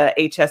for the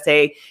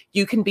HSA.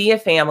 You can be a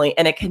family,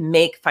 and it can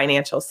make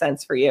financial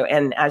sense for you.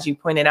 And as you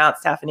pointed out,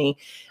 Stephanie,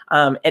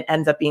 it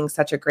ends up being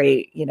such a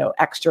great,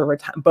 extra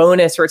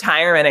bonus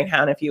retirement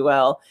account, if you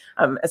will,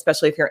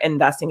 especially if you're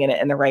investing in it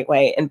in the right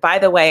way. And by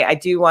the way, I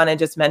do want to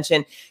just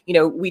mention,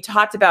 we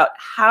talked about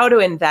how to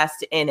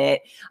invest in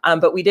it,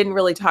 but we didn't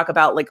really talk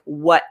about like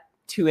what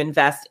to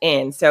invest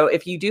in. So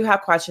if you do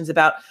have questions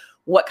about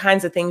what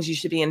kinds of things you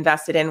should be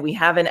invested in, we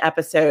have an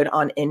episode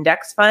on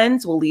index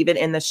funds. We'll leave it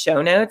in the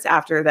show notes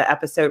after the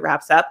episode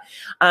wraps up.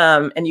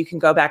 And you can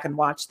go back and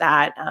watch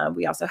that.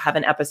 We also have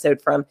an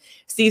episode from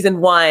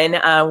season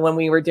 1 when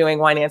we were doing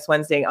Finance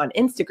Wednesday on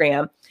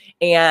Instagram.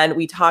 And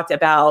we talked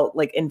about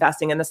like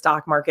investing in the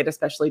stock market,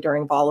 especially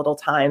during volatile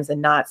times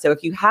and not. So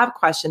if you have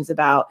questions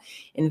about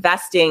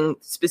investing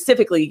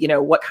specifically,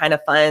 what kind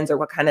of funds or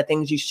what kind of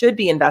things you should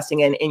be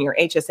investing in your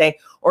HSA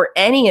or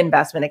any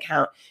investment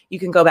account, you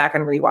can go back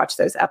and rewatch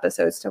those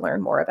episodes to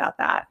learn more about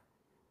that.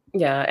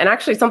 Yeah. And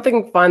actually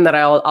something fun that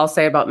I'll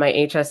say about my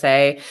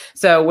HSA.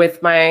 So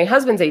with my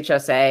husband's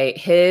HSA,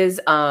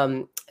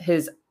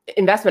 his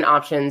investment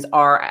options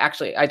are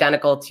actually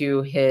identical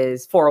to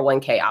his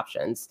 401k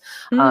options.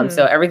 So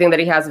Mm. everything that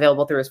he has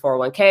available through his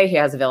 401k, he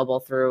has available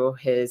through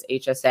his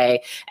HSA.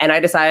 And I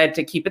decided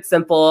to keep it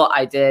simple.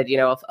 I did,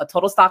 a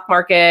total stock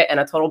market and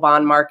a total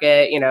bond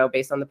market,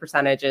 based on the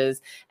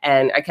percentages.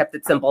 And I kept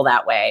it simple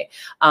that way.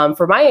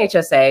 For my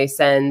HSA,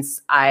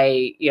 since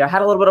I,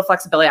 had a little bit of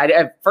flexibility,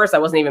 at first I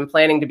wasn't even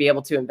planning to be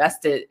able to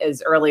invest it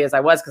as early as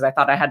I was, because I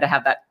thought I had to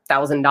have that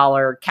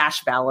 $1,000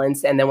 cash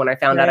balance. And then when I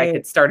found out I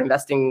could start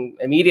investing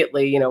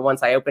immediately,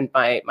 once I opened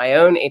my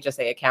own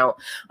HSA account,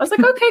 I was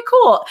like, okay,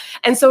 cool.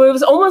 And so it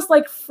was almost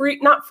like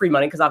not free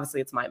money, because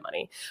obviously it's my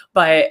money,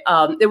 but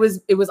it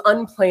was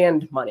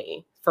unplanned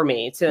money for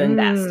me to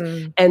invest.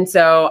 And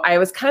so I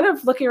was kind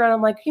of looking around.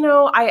 I'm like,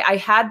 I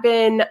had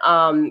been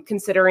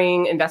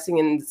considering investing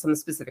in some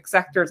specific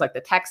sectors, like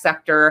the tech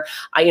sector.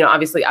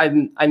 Obviously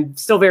I'm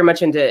still very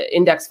much into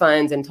index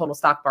funds and total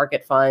stock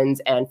market funds,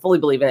 and fully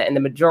believe in it. And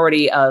the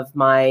majority of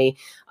my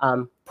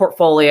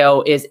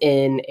portfolio is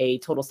in a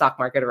total stock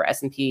market or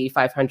S&P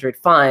 500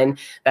 fund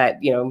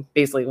that,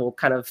 basically will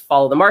kind of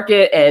follow the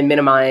market and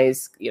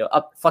minimize,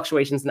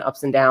 fluctuations and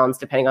ups and downs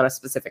depending on a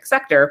specific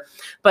sector.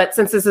 But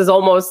since this is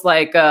almost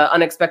like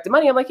unexpected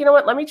money, I'm like, you know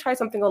what, let me try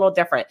something a little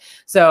different.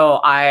 So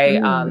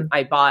I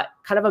bought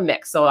kind of a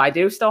mix. So I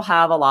do still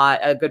have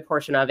a good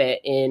portion of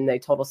it in the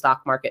total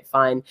stock market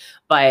fund,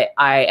 but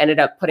I ended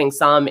up putting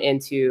some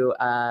into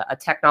a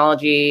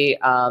technology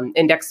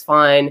index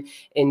fund,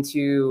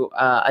 into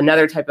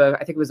another type of, I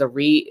think it was a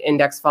REIT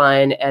index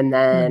fund, and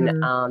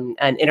then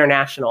an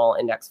international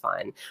index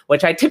fund,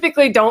 which I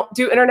typically don't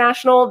do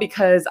international,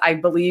 because I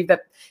believe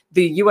that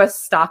the US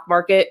stock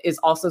market is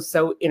also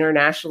so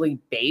internationally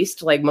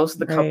based. Like most of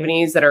the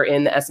companies that are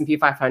in the S&P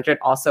 500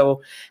 also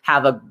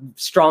have a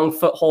strong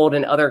foothold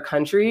in other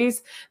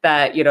countries,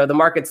 that, the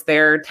markets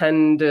there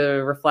tend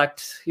to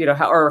reflect,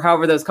 or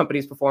however those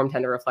companies perform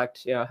tend to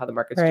reflect, how the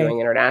market's doing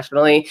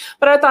internationally.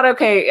 But I thought,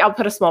 okay, I'll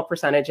put a small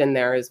percentage in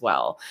there as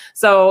well.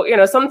 So,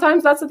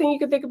 sometimes that's the thing you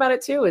can think about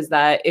it too, is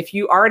that if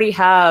you already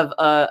have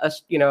a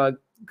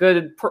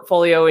good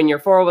portfolio in your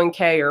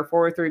 401k or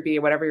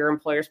 403b, whatever your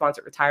employer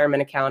sponsored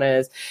retirement account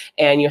is,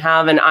 and you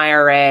have an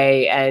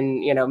IRA and,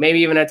 maybe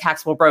even a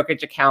taxable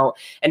brokerage account,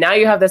 and now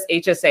you have this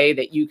HSA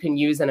that you can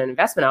use in an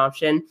investment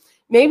option,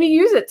 maybe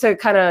use it to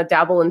kind of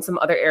dabble in some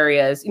other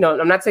areas.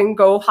 I'm not saying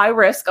go high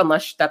risk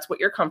unless that's what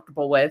you're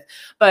comfortable with,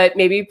 but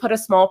maybe put a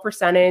small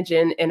percentage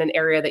in an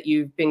area that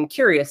you've been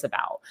curious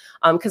about.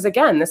 Because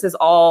again, this is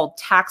all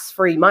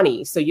tax-free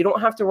money. So you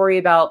don't have to worry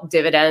about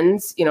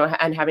dividends,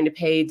 and having to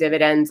pay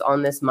dividends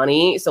on this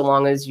money. So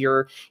long as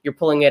you're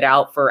pulling it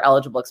out for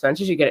eligible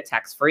expenses, you get it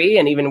tax-free.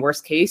 And even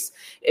worst case,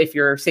 if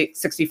you're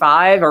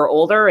 65 or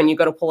older and you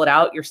go to pull it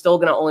out, you're still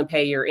going to only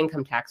pay your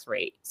income tax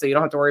rate. So you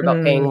don't have to worry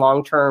about paying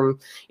long-term,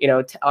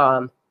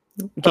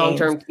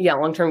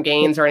 long-term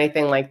gains or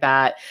anything like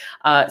that.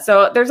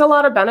 So there's a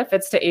lot of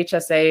benefits to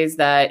HSAs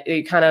that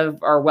kind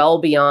of are well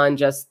beyond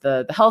just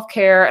the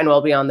healthcare and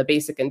well beyond the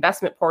basic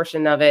investment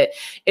portion of it.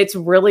 It's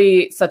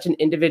really such an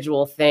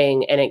individual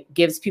thing, and it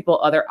gives people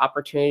other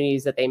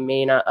opportunities that they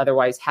may not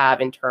otherwise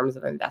have in terms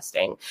of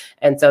investing.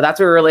 And so that's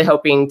what we're really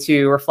hoping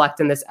to reflect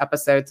in this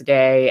episode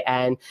today,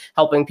 and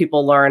helping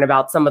people learn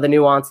about some of the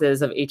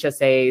nuances of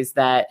HSAs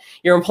that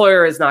your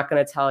employer is not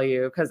going to tell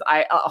you. Because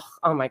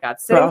oh my God,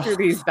 sitting through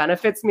these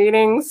benefits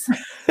meetings.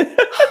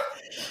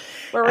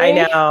 I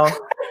know.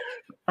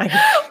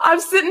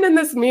 I'm sitting in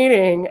this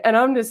meeting and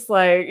I'm just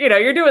like,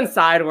 you're doing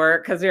side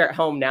work because you're at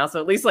home now. So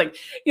at least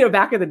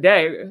back in the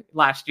day,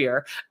 last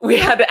year, we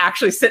had to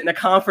actually sit in a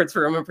conference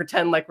room and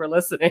pretend like we're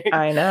listening.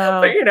 I know.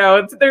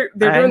 But they're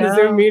doing the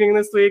Zoom meeting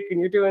this week, and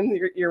you're doing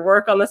your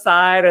work on the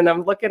side. And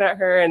I'm looking at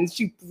her, and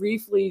she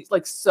briefly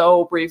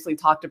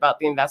talked about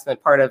the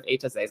investment part of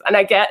HSAs. And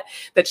I get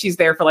that she's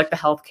there for the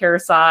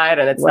healthcare side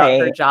and it's not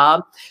her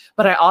job.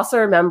 But I also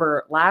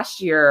remember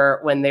last year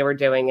when they were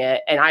doing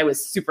it, and I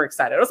was super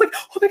excited. I was like,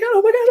 oh my God,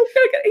 I'm going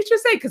to get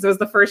HSA, because it was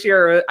the first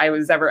year I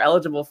was ever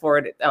eligible for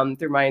it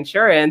through my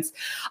insurance.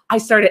 I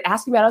started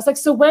asking about it. I was like,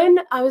 so when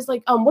I was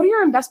like, what are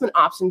your investment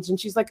options? And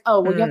she's like, oh,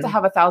 well, you have to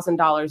have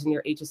 $1,000 in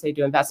your HSA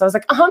to invest. So I was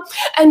like,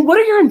 and what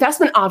are your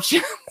investment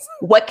options?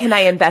 What can I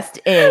invest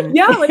in?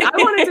 Yeah, I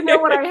wanted to know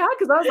what I had,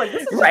 because I was like,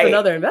 this is just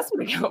another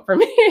investment account for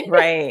me.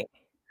 Right.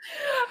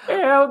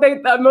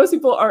 Most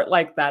people aren't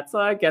like that, so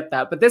I get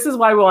that. But this is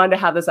why we wanted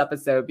to have this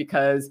episode,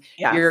 because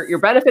your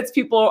benefits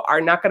people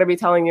are not going to be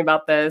telling you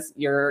about this.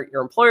 Your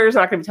employer is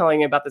not going to be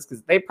telling you about this,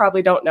 because they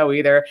probably don't know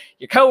either.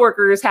 Your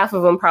coworkers, half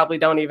of them probably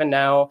don't even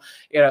know.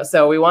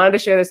 So we wanted to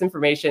share this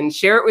information.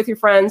 Share it with your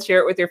friends. Share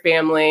it with your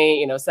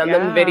family. Send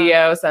them the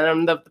video. Send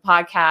them the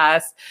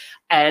podcast.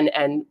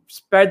 And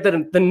spread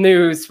the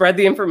news, spread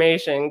the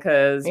information,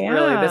 because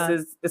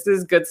really this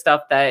is good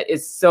stuff that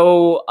is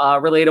so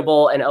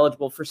relatable and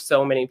eligible for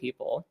so many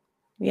people.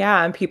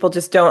 Yeah, and people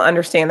just don't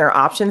understand their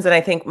options. And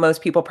I think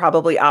most people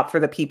probably opt for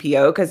the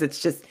PPO because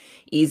it's just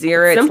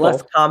easier. It's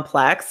less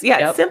complex. Yeah,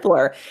 it's Yep.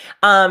 simpler.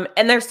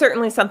 And there's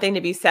certainly something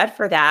to be said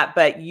for that,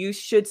 but you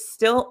should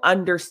still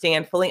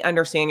fully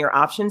understand your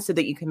options so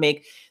that you can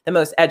make the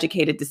most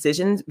educated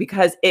decisions,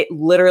 because it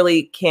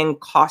literally can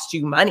cost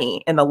you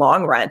money in the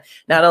long run.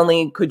 Not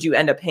only could you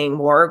end up paying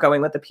more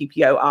going with the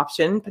PPO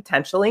option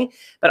potentially,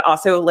 but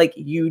also like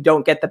you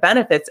don't get the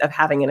benefits of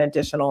having an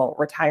additional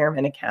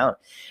retirement account.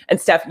 And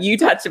Steph, you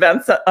touched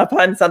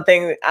upon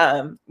something,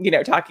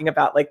 talking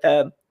about like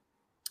the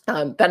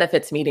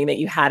benefits meeting that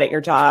you had at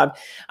your job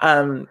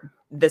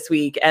this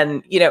week.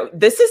 And,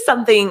 this is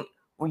something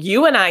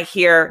you and I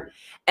hear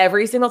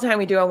every single time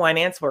we do a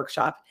Winance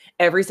workshop.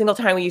 Every single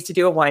time we used to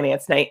do a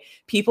Winance night,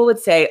 people would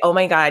say, oh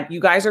my God,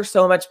 you guys are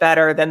so much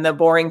better than the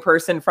boring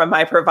person from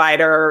my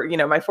provider,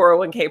 my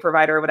 401k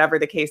provider, or whatever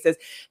the case is,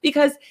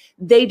 because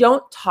they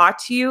don't talk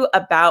to you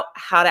about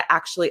how to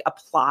actually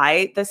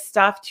apply this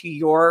stuff to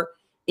your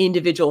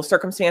individual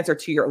circumstance or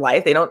to your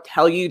life. They don't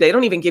tell you, they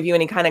don't even give you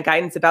any kind of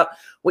guidance about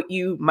what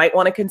you might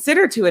want to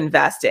consider to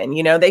invest in.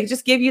 They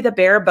just give you the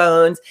bare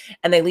bones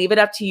and they leave it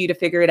up to you to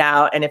figure it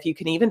out. And if you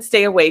can even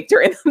stay awake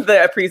during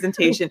the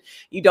presentation,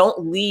 you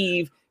don't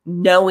leave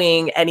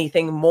knowing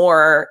anything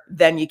more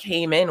than you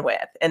came in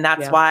with. And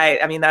that's why,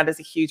 that is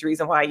a huge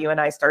reason why you and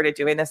I started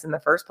doing this in the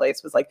first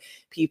place, was like,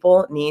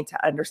 people need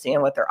to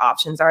understand what their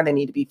options are. They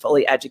need to be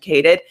fully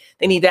educated.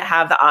 They need to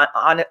have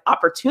the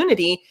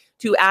opportunity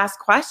to ask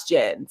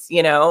questions,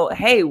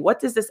 hey, what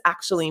does this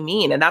actually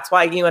mean? And that's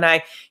why you and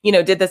I,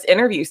 did this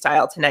interview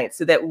style tonight,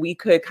 so that we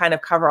could kind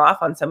of cover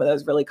off on some of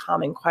those really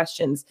common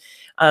questions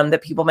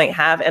that people might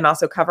have, and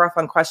also cover off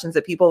on questions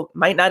that people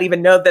might not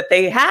even know that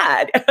they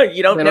had.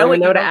 You don't know what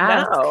you don't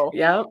know.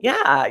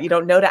 Yeah, you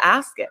don't know to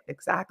ask it.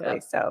 Exactly.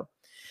 Yep. So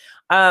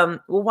well,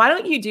 why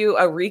don't you do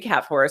a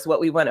recap for us, what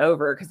we went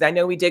over? Because I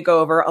know we did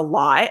go over a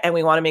lot and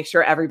we want to make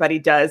sure everybody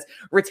does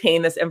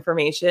retain this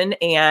information.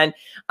 And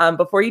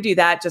before you do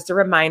that, just a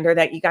reminder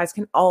that you guys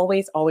can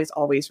always, always,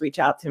 always reach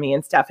out to me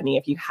and Stephanie.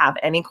 If you have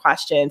any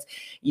questions,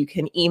 you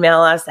can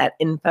email us at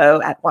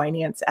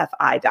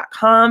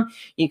info@winancefi.com.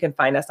 You can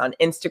find us on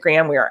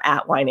Instagram. We are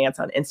at Winance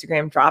on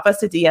Instagram. Drop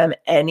us a DM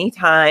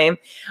anytime.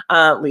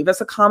 Leave us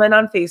a comment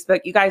on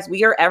Facebook. You guys,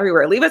 we are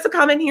everywhere. Leave us a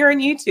comment here on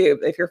YouTube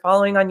if you're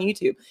following on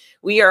YouTube.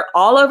 We are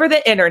all over the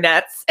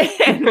internets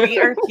and we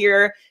are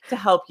here to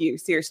help you.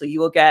 Seriously, you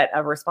will get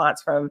a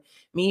response from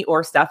me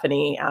or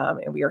Stephanie,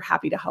 and we are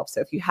happy to help. So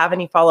if you have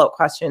any follow-up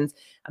questions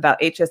about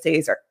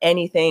HSAs or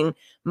anything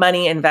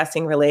money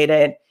investing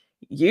related,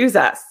 use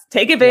us.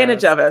 Take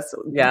advantage of us.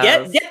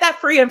 Get that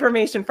free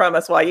information from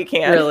us while you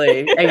can.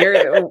 Really. And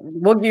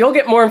you'll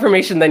get more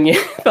information than you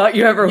thought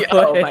you ever would.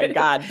 Oh my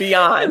God,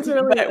 beyond.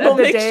 Really, we'll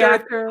make sure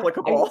it's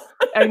applicable.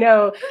 I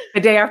know. The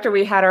day after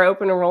we had our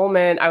open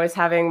enrollment, I was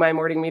having my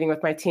morning meeting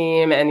with my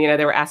team, and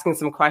they were asking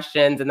some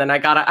questions, and then I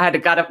had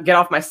to get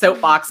off my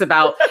soapbox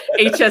about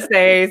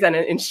HSAs and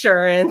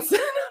insurance.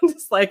 I'm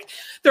just like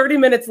 30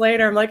 minutes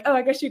later, I'm like, oh,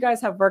 I guess you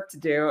guys have work to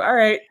do. All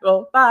right,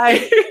 well,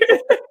 bye.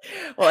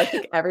 Well, I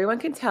think everyone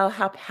can tell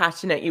how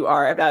passionate you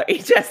are about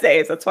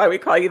HSAs. That's why we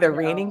call you the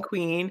reigning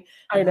queen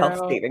of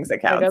health savings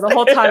accounts. I know. The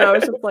whole time I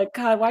was just like,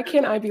 God, why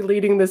can't I be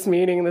leading this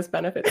meeting, this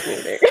benefits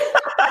meeting?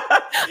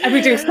 I'd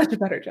be doing such a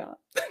better job.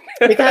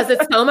 Because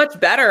it's so much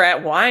better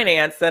at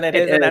Winance than it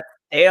is in a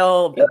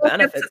stale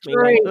benefits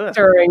meeting.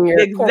 During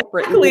your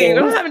corporate meeting. You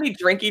don't have any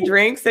drinky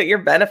drinks at your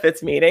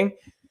benefits meeting.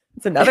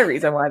 It's another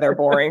reason why they're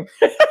boring.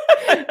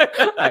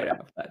 I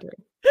know.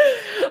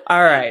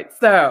 All right.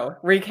 So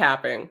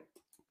recapping.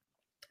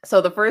 So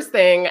the first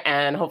thing,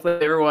 and hopefully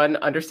everyone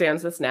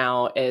understands this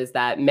now, is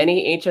that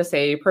many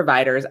HSA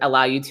providers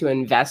allow you to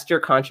invest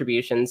your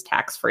contributions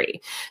tax-free.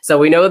 So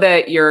we know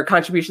that your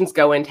contributions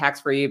go in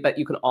tax-free, but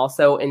you can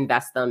also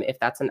invest them if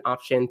that's an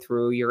option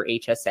through your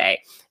HSA. If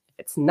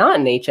it's not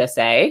an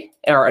HSA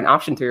or an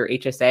option through your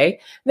HSA,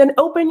 then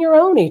open your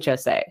own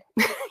HSA.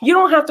 You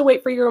don't have to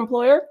wait for your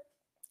employer.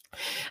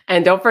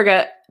 And don't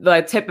forget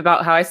the tip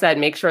about how I said,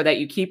 make sure that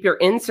you keep your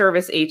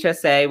in-service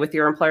HSA with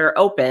your employer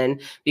open,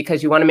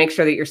 because you want to make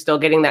sure that you're still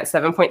getting that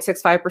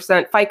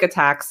 7.65% FICA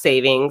tax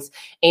savings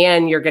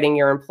and you're getting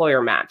your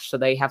employer match, so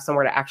they have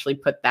somewhere to actually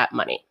put that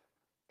money.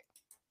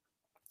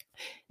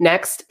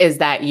 Next is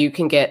that you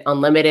can get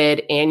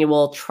unlimited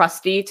annual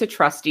trustee to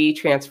trustee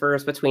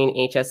transfers between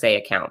HSA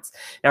accounts.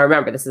 Now,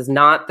 remember, this is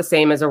not the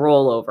same as a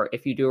rollover.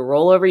 If you do a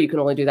rollover, you can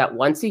only do that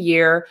once a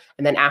year.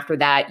 And then after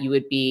that, you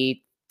would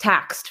be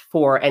taxed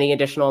for any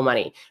additional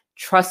money.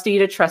 Trustee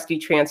to trustee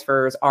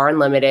transfers are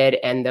unlimited,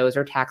 and those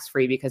are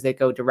tax-free because they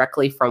go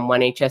directly from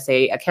one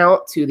HSA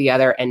account to the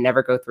other and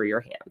never go through your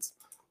hands.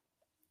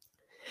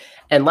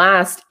 And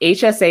last,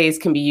 HSAs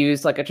can be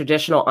used like a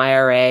traditional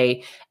IRA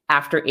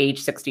after age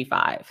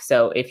 65.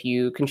 So if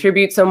you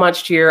contribute so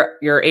much to your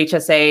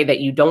HSA that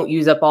you don't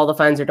use up all the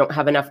funds or don't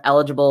have enough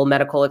eligible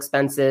medical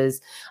expenses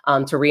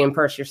to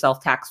reimburse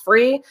yourself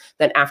tax-free,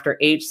 then after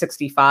age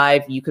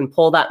 65, you can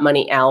pull that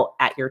money out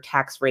at your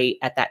tax rate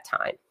at that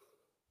time.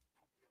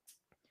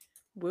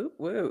 Woo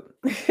woo.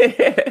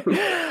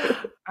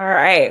 All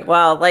right.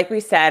 Well, like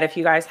we said, if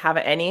you guys have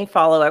any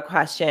follow-up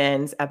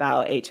questions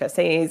about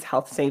HSAs,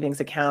 health savings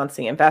accounts,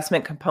 the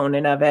investment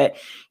component of it,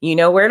 you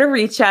know where to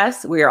reach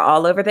us. We are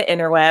all over the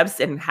interwebs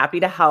and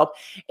happy to help.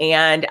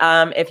 And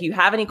if you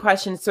have any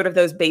questions, sort of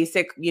those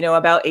basic,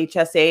 about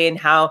HSA and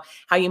how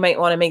you might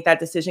want to make that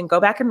decision, go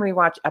back and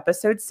rewatch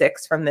episode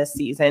 6 from this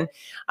season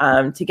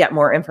to get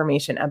more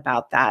information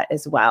about that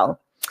as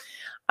well.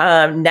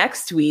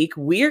 Next week,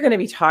 we are going to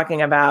be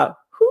talking about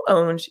who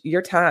owns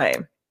your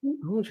time.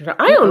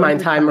 I own my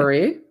time,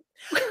 Marie.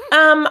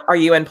 Are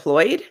you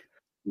employed?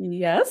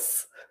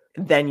 Yes.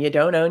 Then you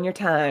don't own your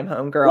time,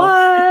 homegirl.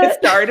 What?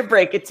 Sorry to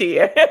break it to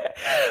you.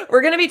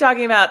 We're going to be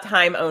talking about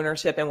time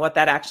ownership and what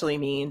that actually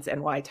means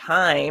and why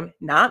time,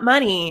 not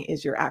money,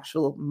 is your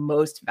actual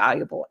most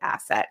valuable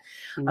asset,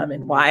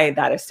 and why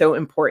that is so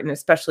important,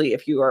 especially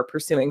if you are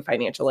pursuing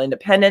financial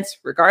independence,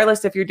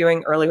 regardless if you're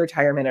doing early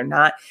retirement or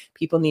not.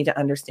 People need to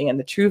understand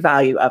the true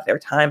value of their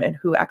time and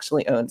who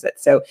actually owns it.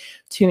 So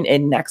tune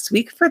in next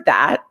week for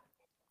that.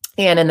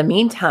 And in the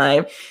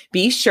meantime,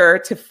 be sure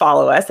to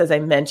follow us. As I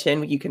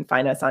mentioned, you can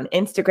find us on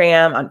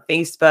Instagram, on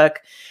Facebook.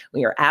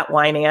 We are at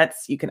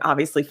Winance. You can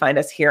obviously find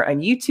us here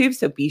on YouTube,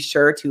 so be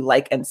sure to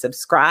like and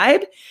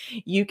subscribe.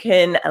 You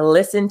can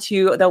listen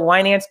to the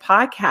Winance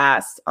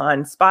podcast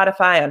on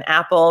Spotify, on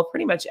Apple,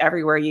 pretty much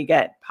everywhere you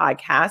get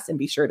podcasts, and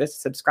be sure to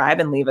subscribe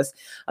and leave us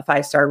a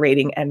 5-star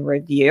rating and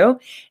review.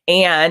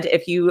 And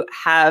if you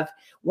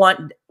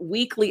want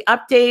weekly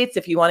updates,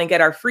 if you want to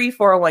get our free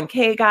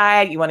 401k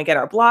guide, you want to get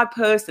our blog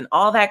posts and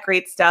all that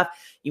great stuff,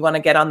 you want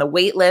to get on the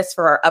wait list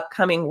for our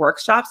upcoming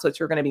workshops, which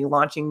we're going to be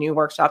launching new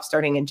workshops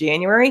starting in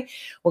January,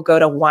 we'll go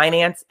to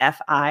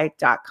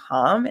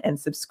winancefi.com and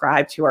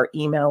subscribe to our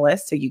email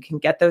list so you can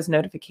get those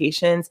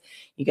notifications.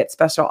 You get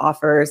special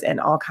offers and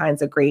all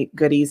kinds of great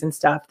goodies and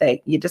stuff that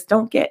you just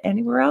don't get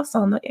anywhere else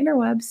on the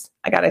interwebs.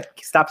 I got to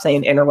stop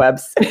saying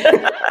interwebs.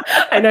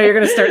 I know you're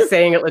going to start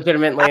saying it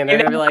legitimately, and they're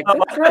going to be like,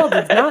 this girl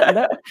does not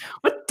know.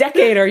 What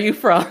decade are you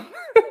from?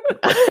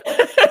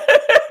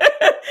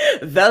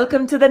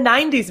 Welcome to the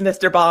 90s,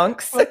 Mr.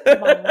 Bonks.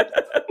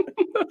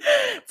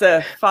 It's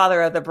a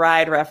Father of the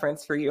Bride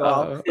reference for you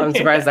all. I'm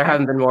surprised there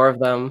haven't been more of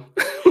them.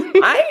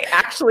 I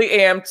actually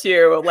am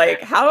too.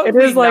 Like, how it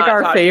is like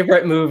our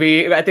favorite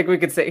movie. I think we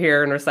could sit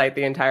here and recite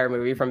the entire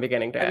movie from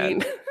beginning to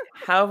end.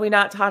 How have we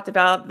not talked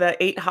about the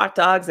 8 hot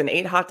dogs and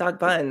 8 hot dog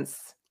buns?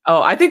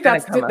 Oh, I think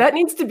that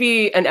needs to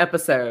be an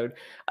episode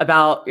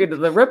about the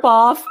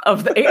ripoff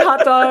of the 8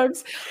 hot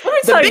dogs. Let me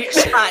tell you,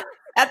 shot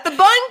at the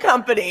bun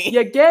company.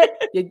 You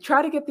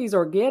try to get these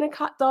organic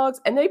hot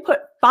dogs, and they put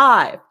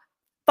 5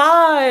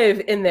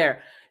 in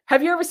there.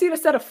 Have you ever seen a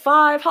set of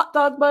 5 hot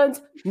dog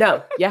buns?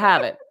 No, you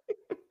haven't.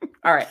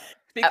 All right.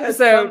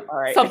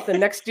 Something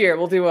next year,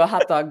 we'll do a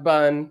hot dog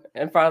bun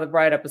and Father of the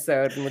Bride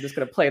episode, and we're just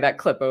going to play that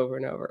clip over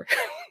and over.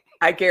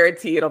 I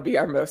guarantee it'll be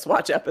our most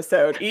watched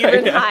episode,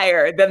 even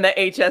higher than the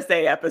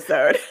HSA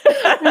episode.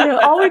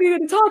 All we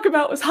needed to talk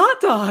about was hot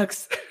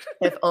dogs.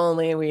 If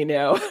only we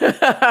knew.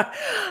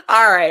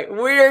 All right,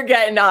 we're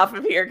getting off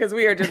of here because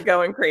we are just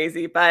going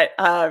crazy. But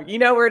you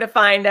know where to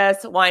find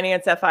us,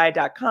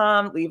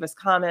 winancefi.com. Leave us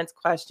comments,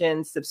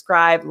 questions,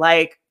 subscribe,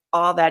 like,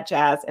 all that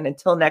jazz. And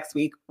until next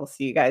week, we'll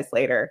see you guys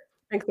later.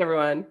 Thanks,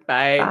 everyone.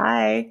 Bye.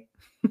 Bye.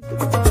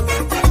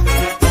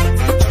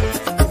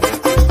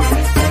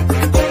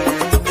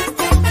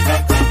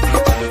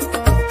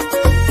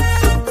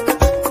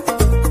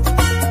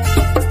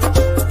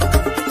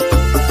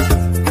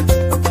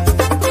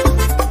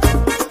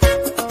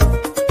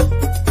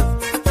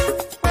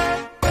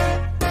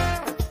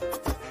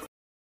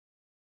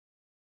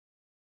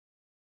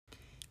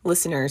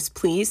 Listeners,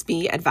 please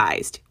be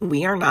advised,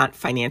 we are not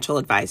financial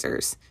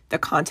advisors. The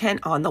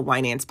content on the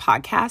Winance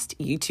podcast,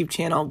 YouTube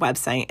channel,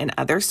 website, and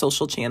other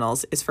social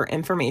channels is for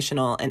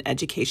informational and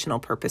educational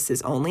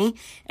purposes only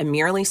and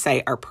merely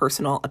cite our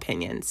personal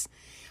opinions.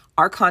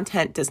 Our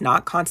content does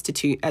not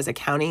constitute as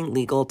accounting,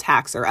 legal,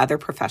 tax, or other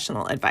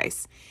professional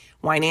advice.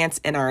 Winance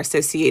and our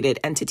associated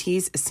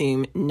entities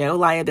assume no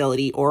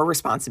liability or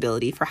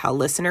responsibility for how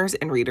listeners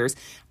and readers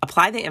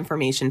apply the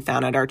information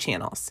found at our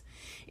channels.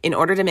 In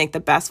order to make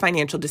the best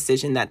financial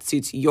decision that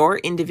suits your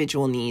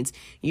individual needs,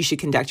 you should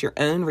conduct your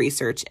own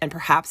research and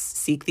perhaps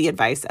seek the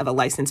advice of a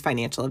licensed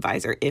financial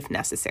advisor if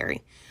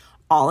necessary.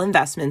 All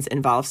investments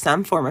involve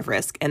some form of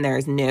risk, and there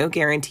is no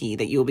guarantee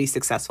that you will be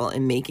successful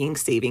in making,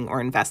 saving,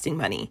 or investing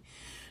money.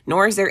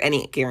 Nor is there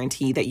any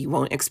guarantee that you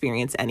won't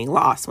experience any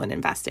loss when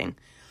investing.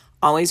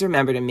 Always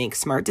remember to make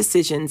smart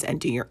decisions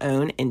and do your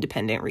own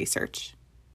independent research.